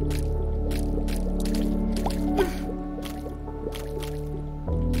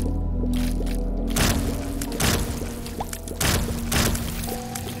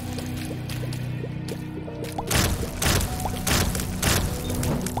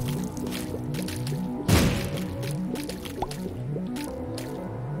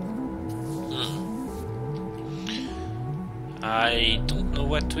 I don't know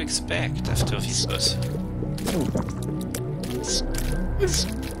what to expect after this boss.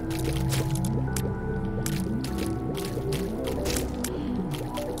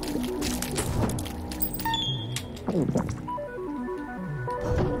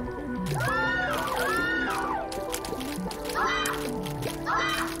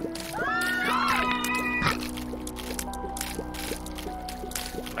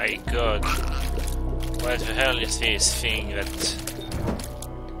 My god. What the hell is this thing that...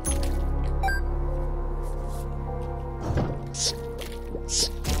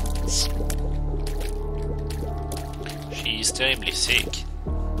 She is terribly sick.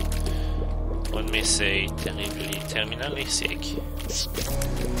 One may say terminally sick.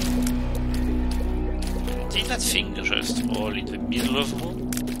 Did that thing just fall in the middle of the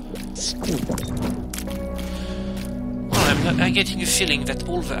room? I'm getting a feeling that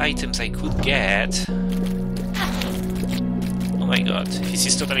all the items I could get... Oh my god, this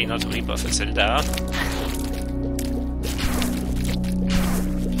is totally not a rip-off of Zelda.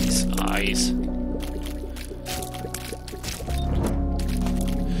 His eyes.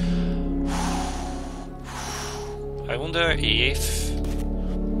 I wonder if...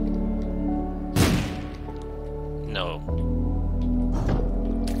 No.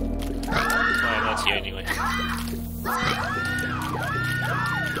 Why not here anyway?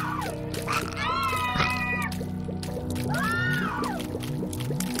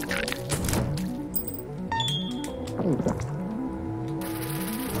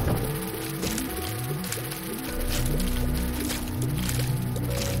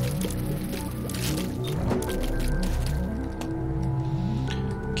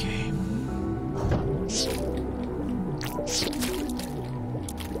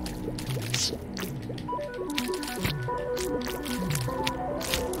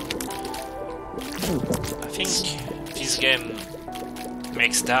 I think this game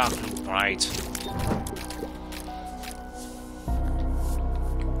makes dark look bright.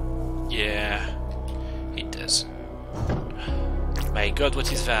 Yeah, it does. My god,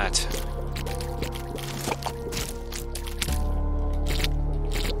 what is that?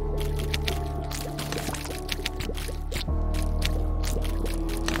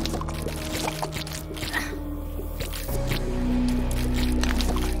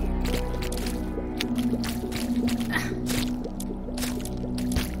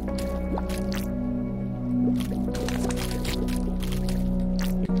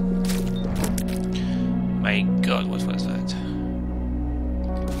 My god, what was that?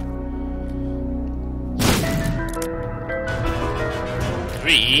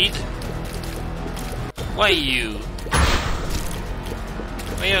 Reed? Why you?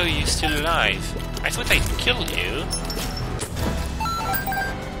 Why are you still alive? I thought I'd killed you.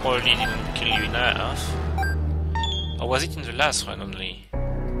 Or didn't kill you enough. Or was it in the last one only?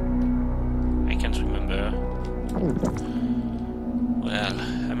 I can't remember. Well,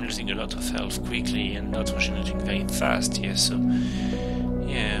 I'm losing a lot of health quickly and not regenerating very fast here, so...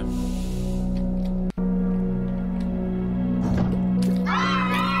 yeah.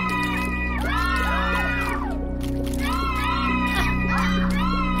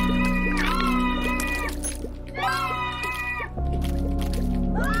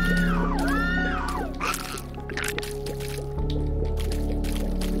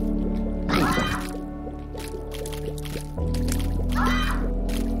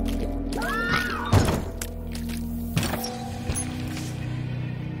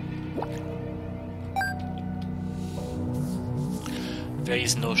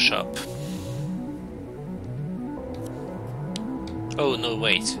 is no shop. Oh no,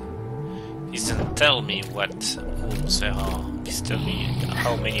 wait. This doesn't tell me what rooms there are. This tells me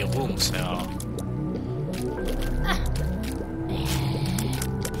how many rooms there are.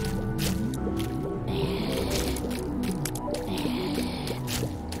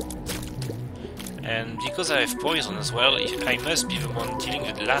 And because I have poison as well, I must be the one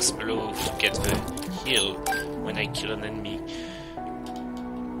dealing the last blow to get the heal when I kill an enemy.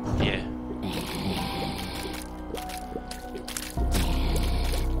 Yeah.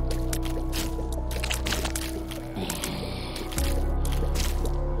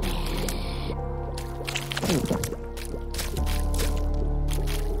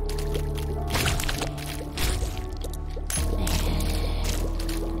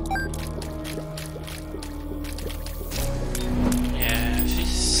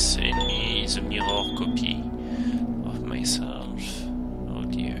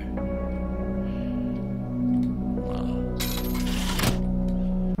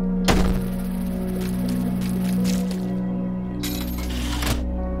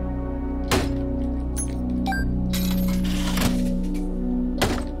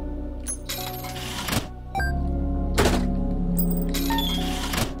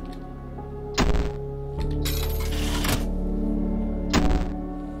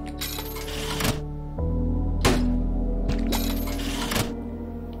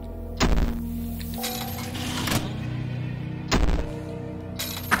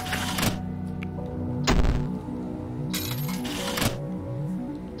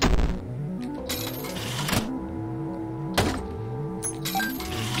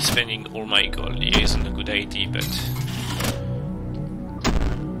 Spending all my gold here isn't a good idea, but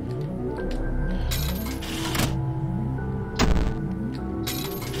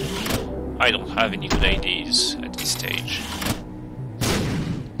I don't have any good ideas at this stage.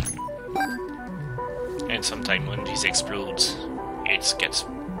 And sometimes when this explodes, it gets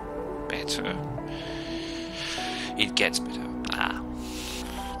better. It gets better. Ah.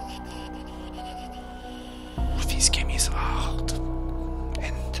 This game is hard.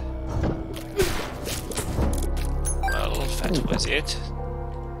 That was it.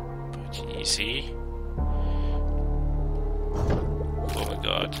 Pretty easy. Oh my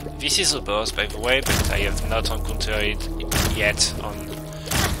god. This is a boss, by the way, but I have not encountered it yet on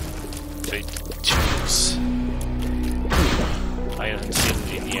the tubes. I haven't seen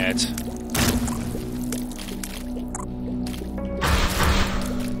it yet.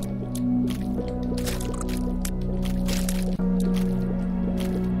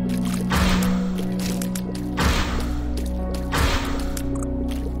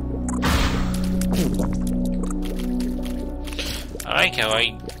 I like how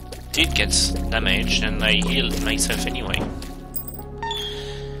I did get damaged and I healed myself anyway.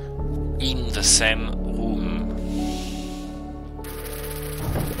 In the same room.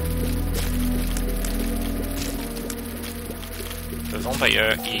 The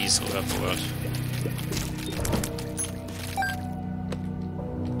vampire is overpowered.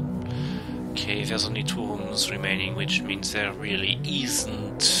 Okay, there's only 2 rooms remaining, which means there really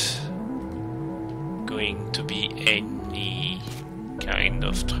isn't going to be any kind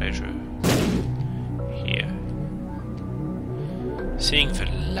of treasure here. Seeing the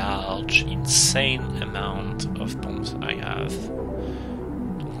large, insane amount of bombs I have,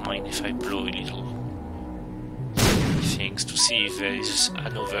 don't mind if I blow a little things to see if there is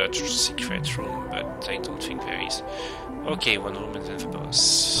another secret room, but I don't think there is. Okay, 1 room and then the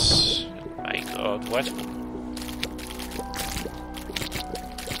boss. My god, what room?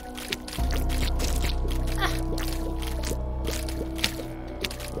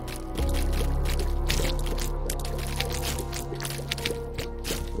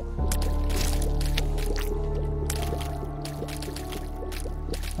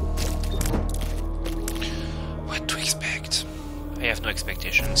 I have no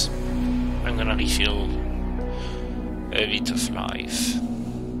expectations. I'm gonna refill a bit of life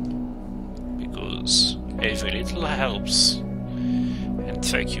because every little helps. And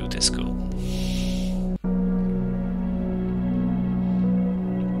fuck you, Tesco.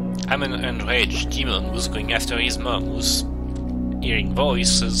 I'm an enraged demon who's going after his mom, who's hearing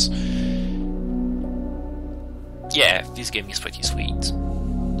voices. Yeah, this game is pretty sweet.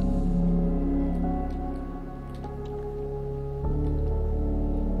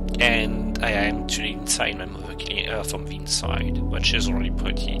 And I am actually inside my mother, killing her from the inside, but she's already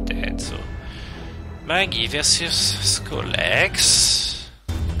pretty dead, so... Maggie versus Skull X.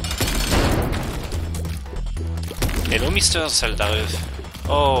 Hello, Mr. Saldarev.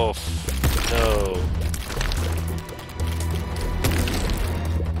 Oh, no.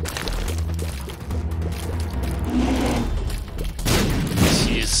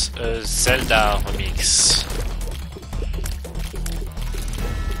 is a Zelda remix.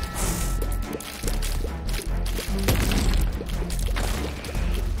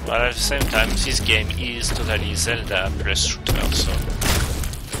 But at the same time, this game is totally Zelda plus shooter, so...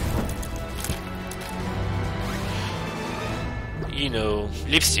 You know,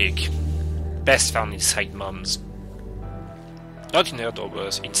 lipstick. Best found inside moms. Not in her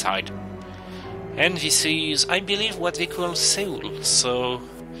doors, inside. And this is, I believe, what they call Seoul, so...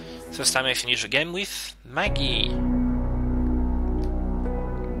 First time I finish a game with Maggie.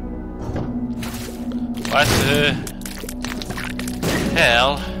 What the...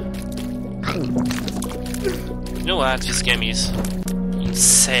 hell? You know what, this game is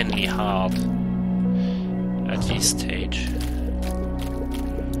insanely hard at this stage.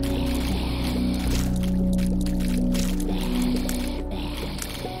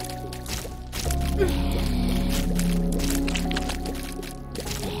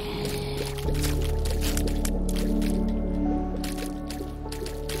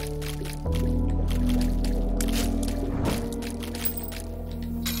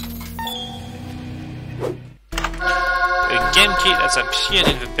 Game kit has appeared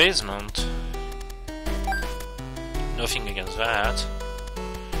in the basement. Nothing against that.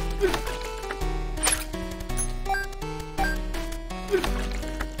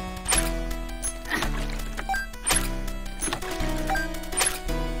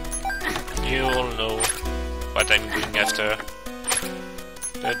 You all know what I'm going after.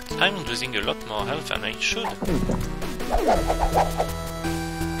 But I'm losing a lot more health than I should.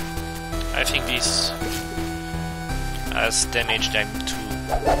 I think this has damaged them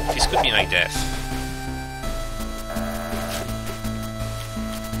too. This could be my death.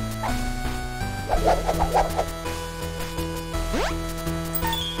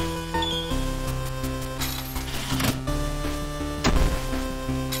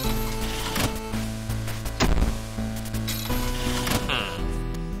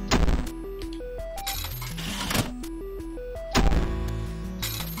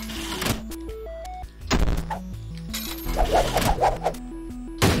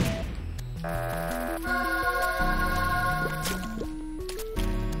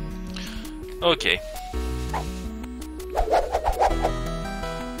 Okay.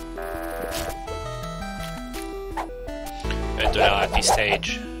 $1 at this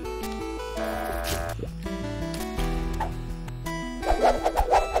stage.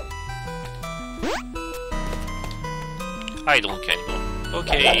 I don't care anymore.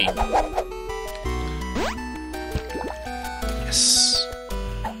 Okay. Yes.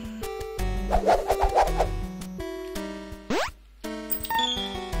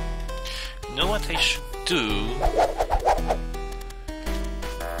 You know what I should do?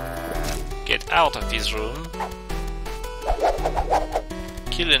 Get out of this room,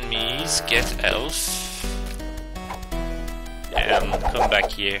 kill enemies, get health, and come back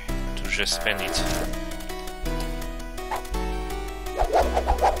here to just spend it.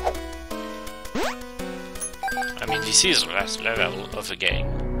 I mean, this is the last level of the game,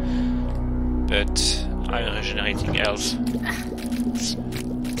 but I'm regenerating health.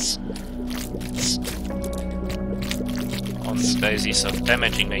 On the basis of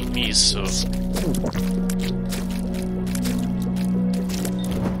damaging my enemies, so...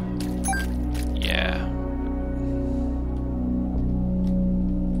 yeah.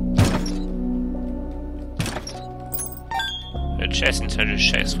 A chest inside a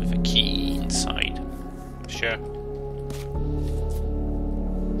chest with a key inside. Sure.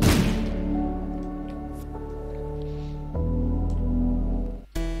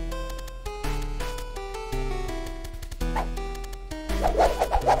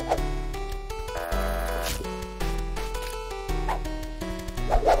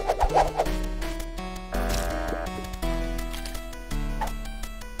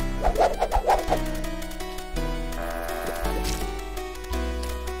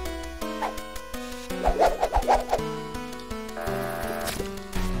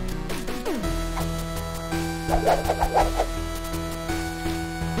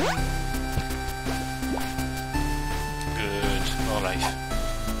 Good, more life.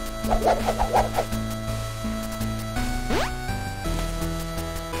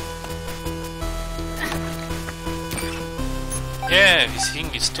 Yeah, this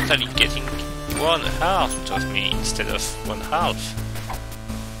thing is totally getting 1 heart out of me instead of 1/2.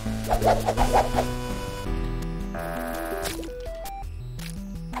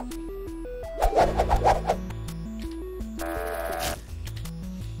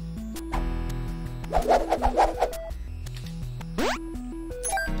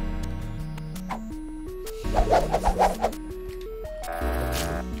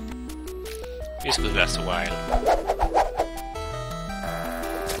 This could last a while.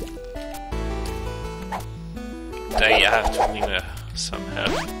 They have to win some help.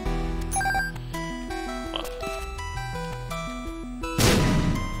 Well.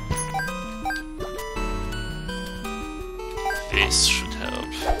 This should help.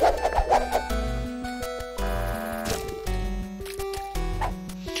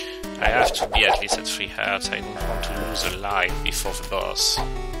 I have to be at least at 3 hearts. I don't want to lose a life before the boss.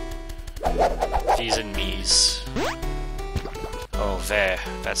 These enemies. Oh, there.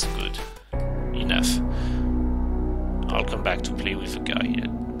 That's good. Enough. I'll come back to play with the guy a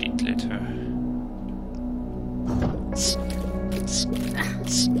bit later.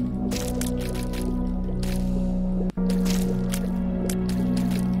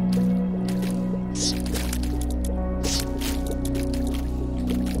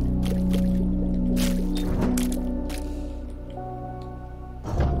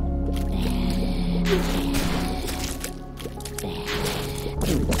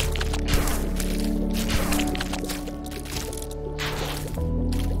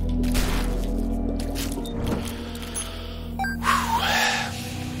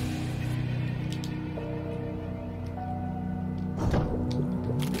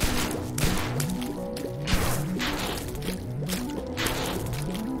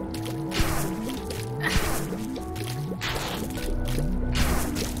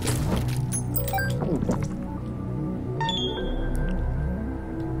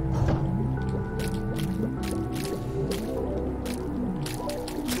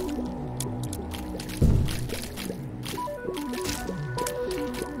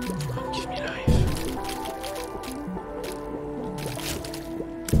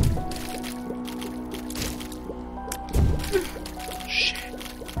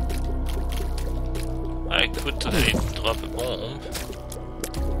 I could drop a bomb,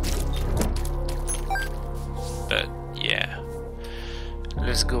 but yeah,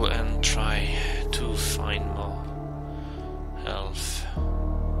 let's go and try to find more health.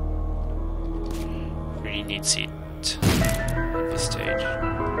 Really needs it at this stage.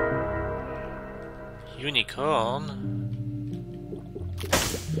 Unicorn.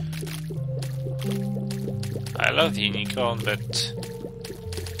 I love the unicorn, but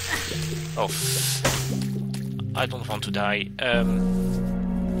oh. I don't want to die. I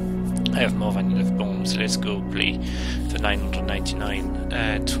have more than enough bombs. Let's go play the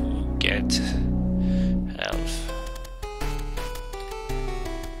 999 to get health.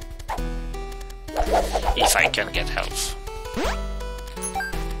 If I can get health.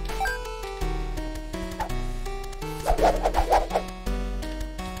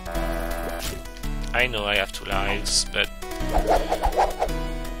 I know I have 2 lives, but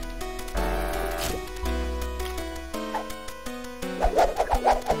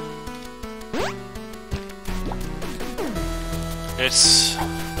let's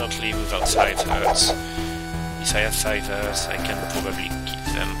not leave without 5 hearts. If I have 5 hearts, I can probably keep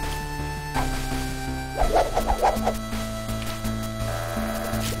them.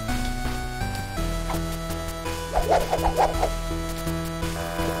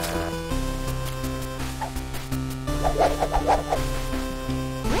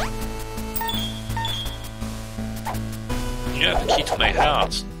 You have the key to my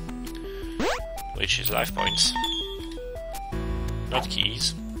heart, which is life points. Not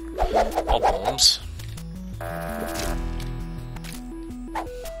keys. Or bombs.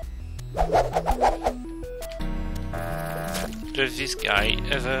 Does this guy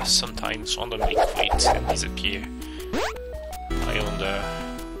ever sometimes randomly quit and disappear? I wonder.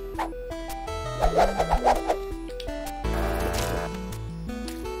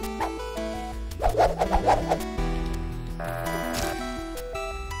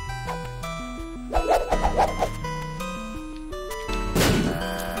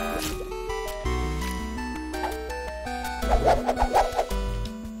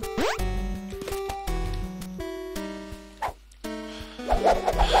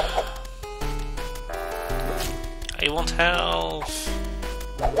 I want health.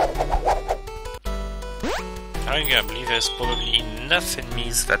 I believe there's probably enough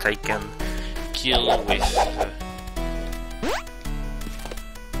enemies that I can kill with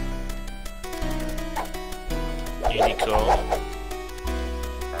unicorn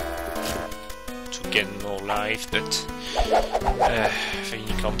to gain more life, but the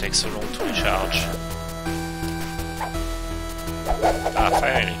unicorn takes so long to recharge. Ah,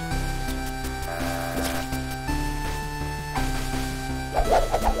 finally.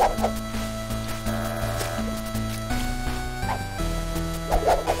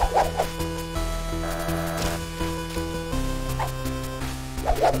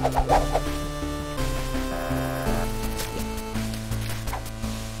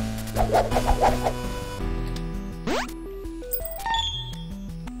 Come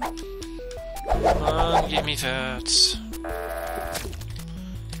on, give me that.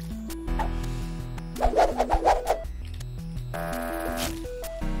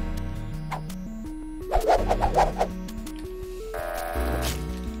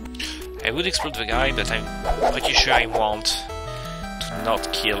 I would explode the guy, but I'm pretty sure I want to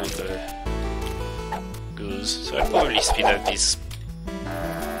not kill the goose, so I'll probably speed up this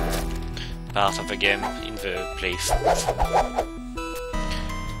part of the game in the playthrough.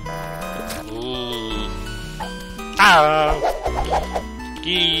 Ooh. Ah!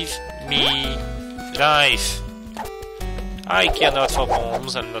 Give me life! I care not for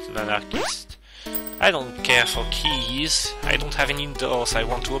bombs, I'm not an anarchist. I don't care for keys, I don't have any doors I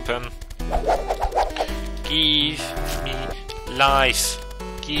want to open. Give me life!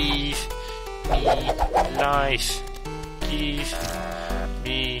 Give me life! Give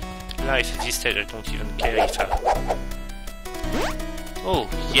me life! At this stage I don't even care if I... Oh,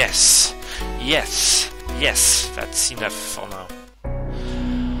 yes! Yes! Yes! That's enough for now.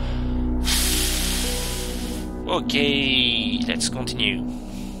 Okay, let's continue.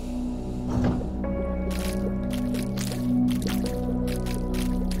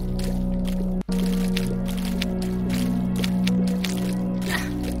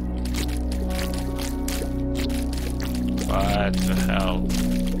 What the hell?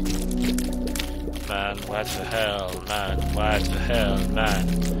 Man, what the hell, man, what the hell, man?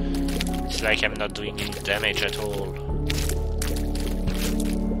 It's like I'm not doing any damage at all.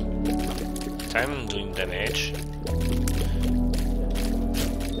 But I'm doing damage.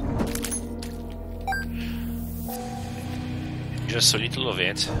 Just a little of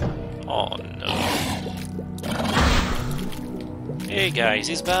it. Oh no. Hey guys,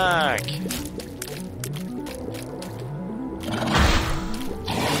 he's back!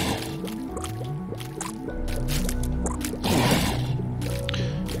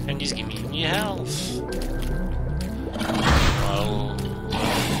 And he's giving me health. Well,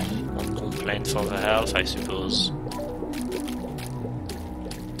 won't complain for the health, I suppose.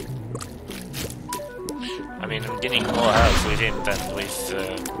 I mean, I'm getting more health with him than with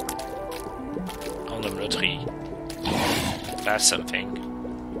on the lottery. That's something.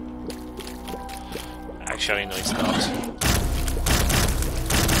 Actually, no, it's not.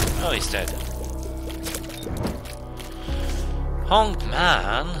 Oh, he's dead. Hanged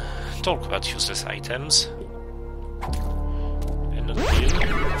man. Talk about useless items. And not heal.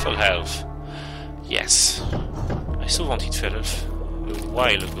 Full health. Yes. I still wanted full health a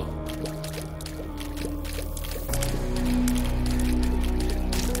while ago.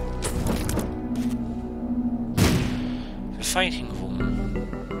 The fighting room.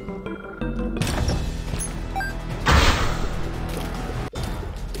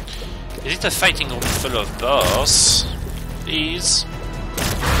 Is it a fighting room full of boss? Please.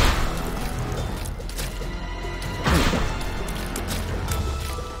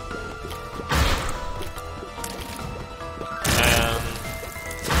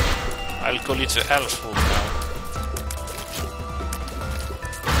 I'll call it the health room now.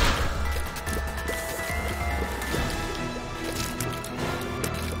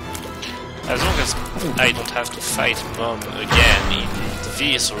 As long as I don't have to fight Mom again in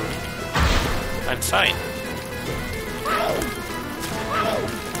this room, I'm fine.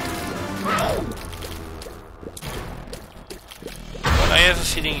 Well, I have a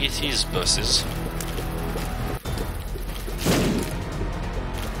feeling it is bosses.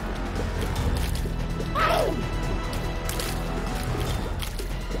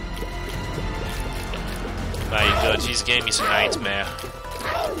 My god, this game is a nightmare.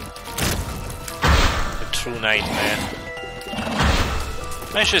 A true nightmare.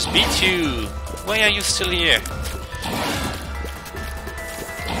 I just beat you! Why are you still here?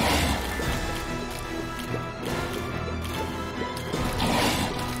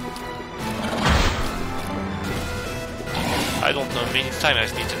 I don't know, many times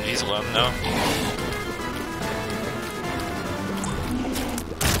I've beaten this one now.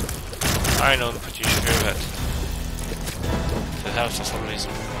 I know, I'm pretty sure that the health for some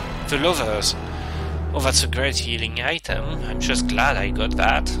reason. The lovers! Oh, that's a great healing item. I'm just glad I got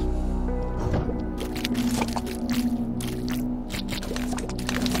that.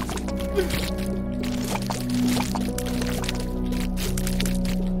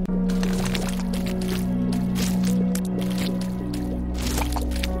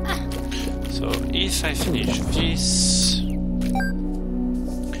 So, if I finish this,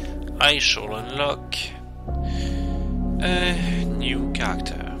 I shall unlock a new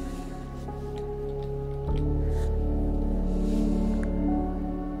character.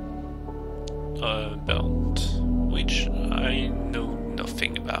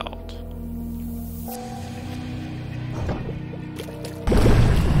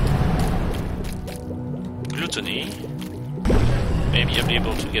 monotony. Maybe I'll be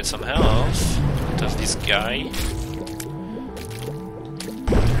able to get some health out of this guy.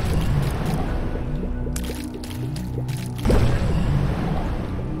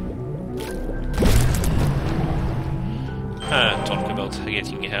 Talk about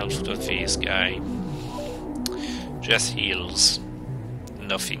getting health out of this guy. Just heals.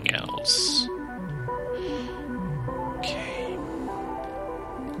 Nothing else. Okay.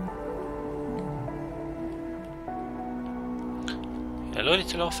 Hello,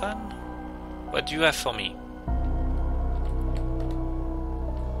 little orphan. What do you have for me?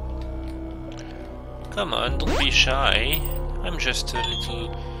 Come on, don't be shy. I'm just a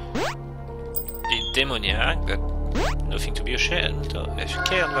little bit demoniac, but nothing to be ashamed of. If you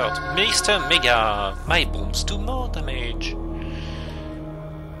care about Mr. Mega, my bombs do more damage.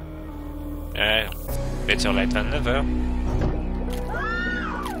 Better late than never.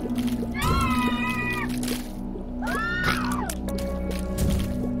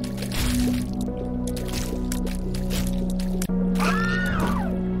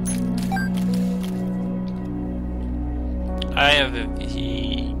 I have the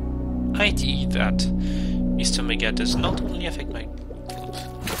idea that Mr. Mega does not only affect my...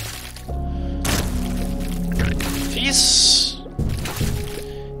 This...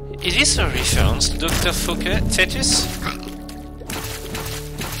 Is this a reference to Dr. Fetus?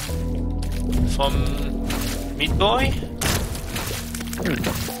 From Meat Boy?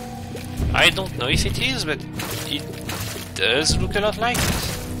 I don't know if it is, but it does look a lot like it.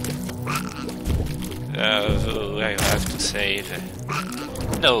 I have to say that...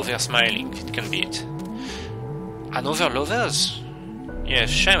 No, they're smiling, it can be it. Another lovers? Yeah,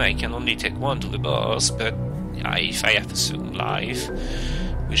 shame I can only take one to the boss, but if I have a second life,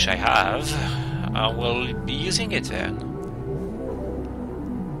 which I have, I will be using it then.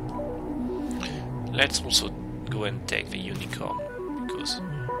 Let's also go and take the unicorn, because...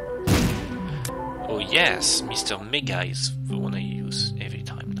 Oh yes, Mr. Mega is the one I use every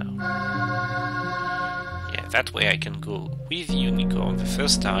time now. Yeah, that way I can go with the unicorn the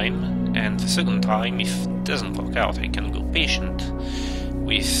first time, and the second time, if it doesn't work out, I can go patient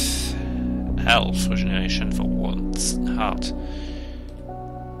with health regeneration for one heart.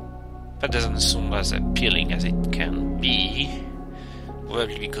 That doesn't sound as appealing as it can be,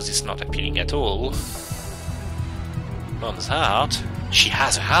 probably because it's not appealing at all. Mom's heart? She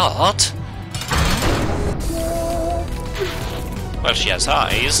has a heart? Well, she has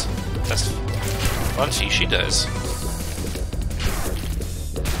eyes. That's one thing she does.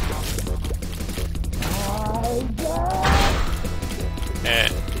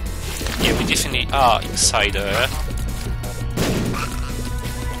 Yeah, we definitely are inside her.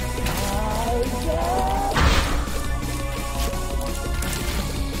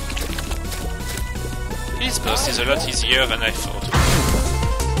 This boss is a lot easier than I thought.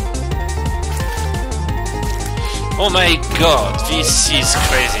 Oh my god, this is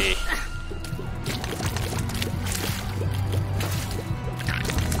crazy.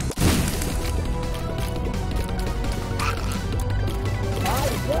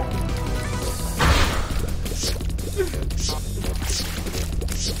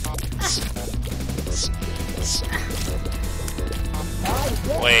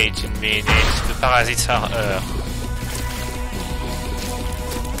 Wait a minute, the parasites are her.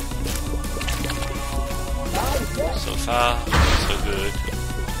 So far, so good.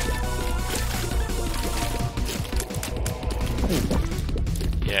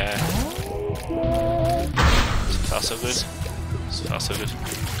 Yeah. So far, so good. So far, so good.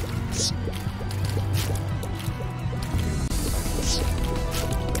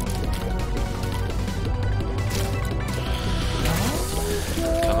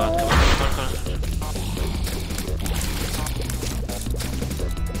 Come on, come on, come on, come on.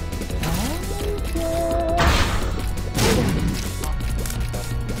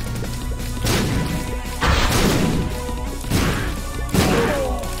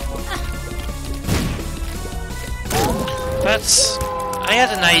 But I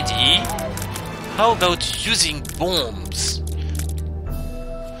had an idea. How about using bombs?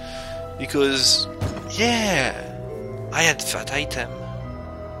 Because, yeah, I had that item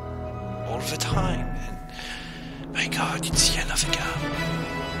all the time. And my god, it's the end of the game.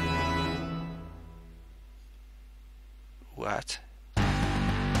 What?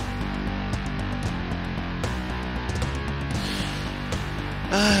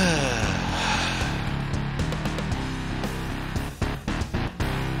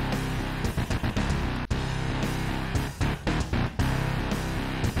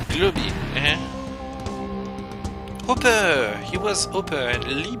 Globin, eh? Hopper! He was Hopper and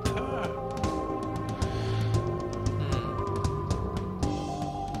Leaper.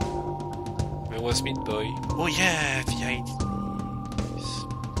 There was Meat Boy. Oh yeah, the ideas.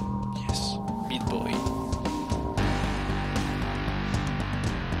 Yes, Meat Boy.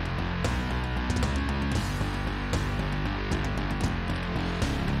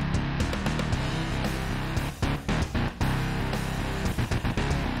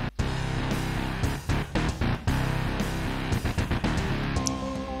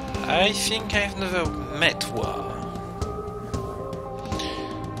 I think I've never met one.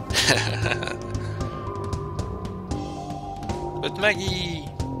 But Maggie...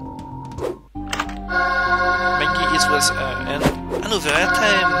 Maggie, it was another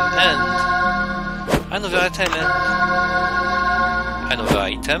item and... Another item and... Another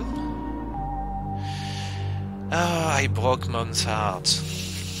item? Oh, I broke Mom's heart.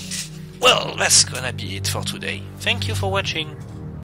 Well, that's gonna be it for today. Thank you for watching.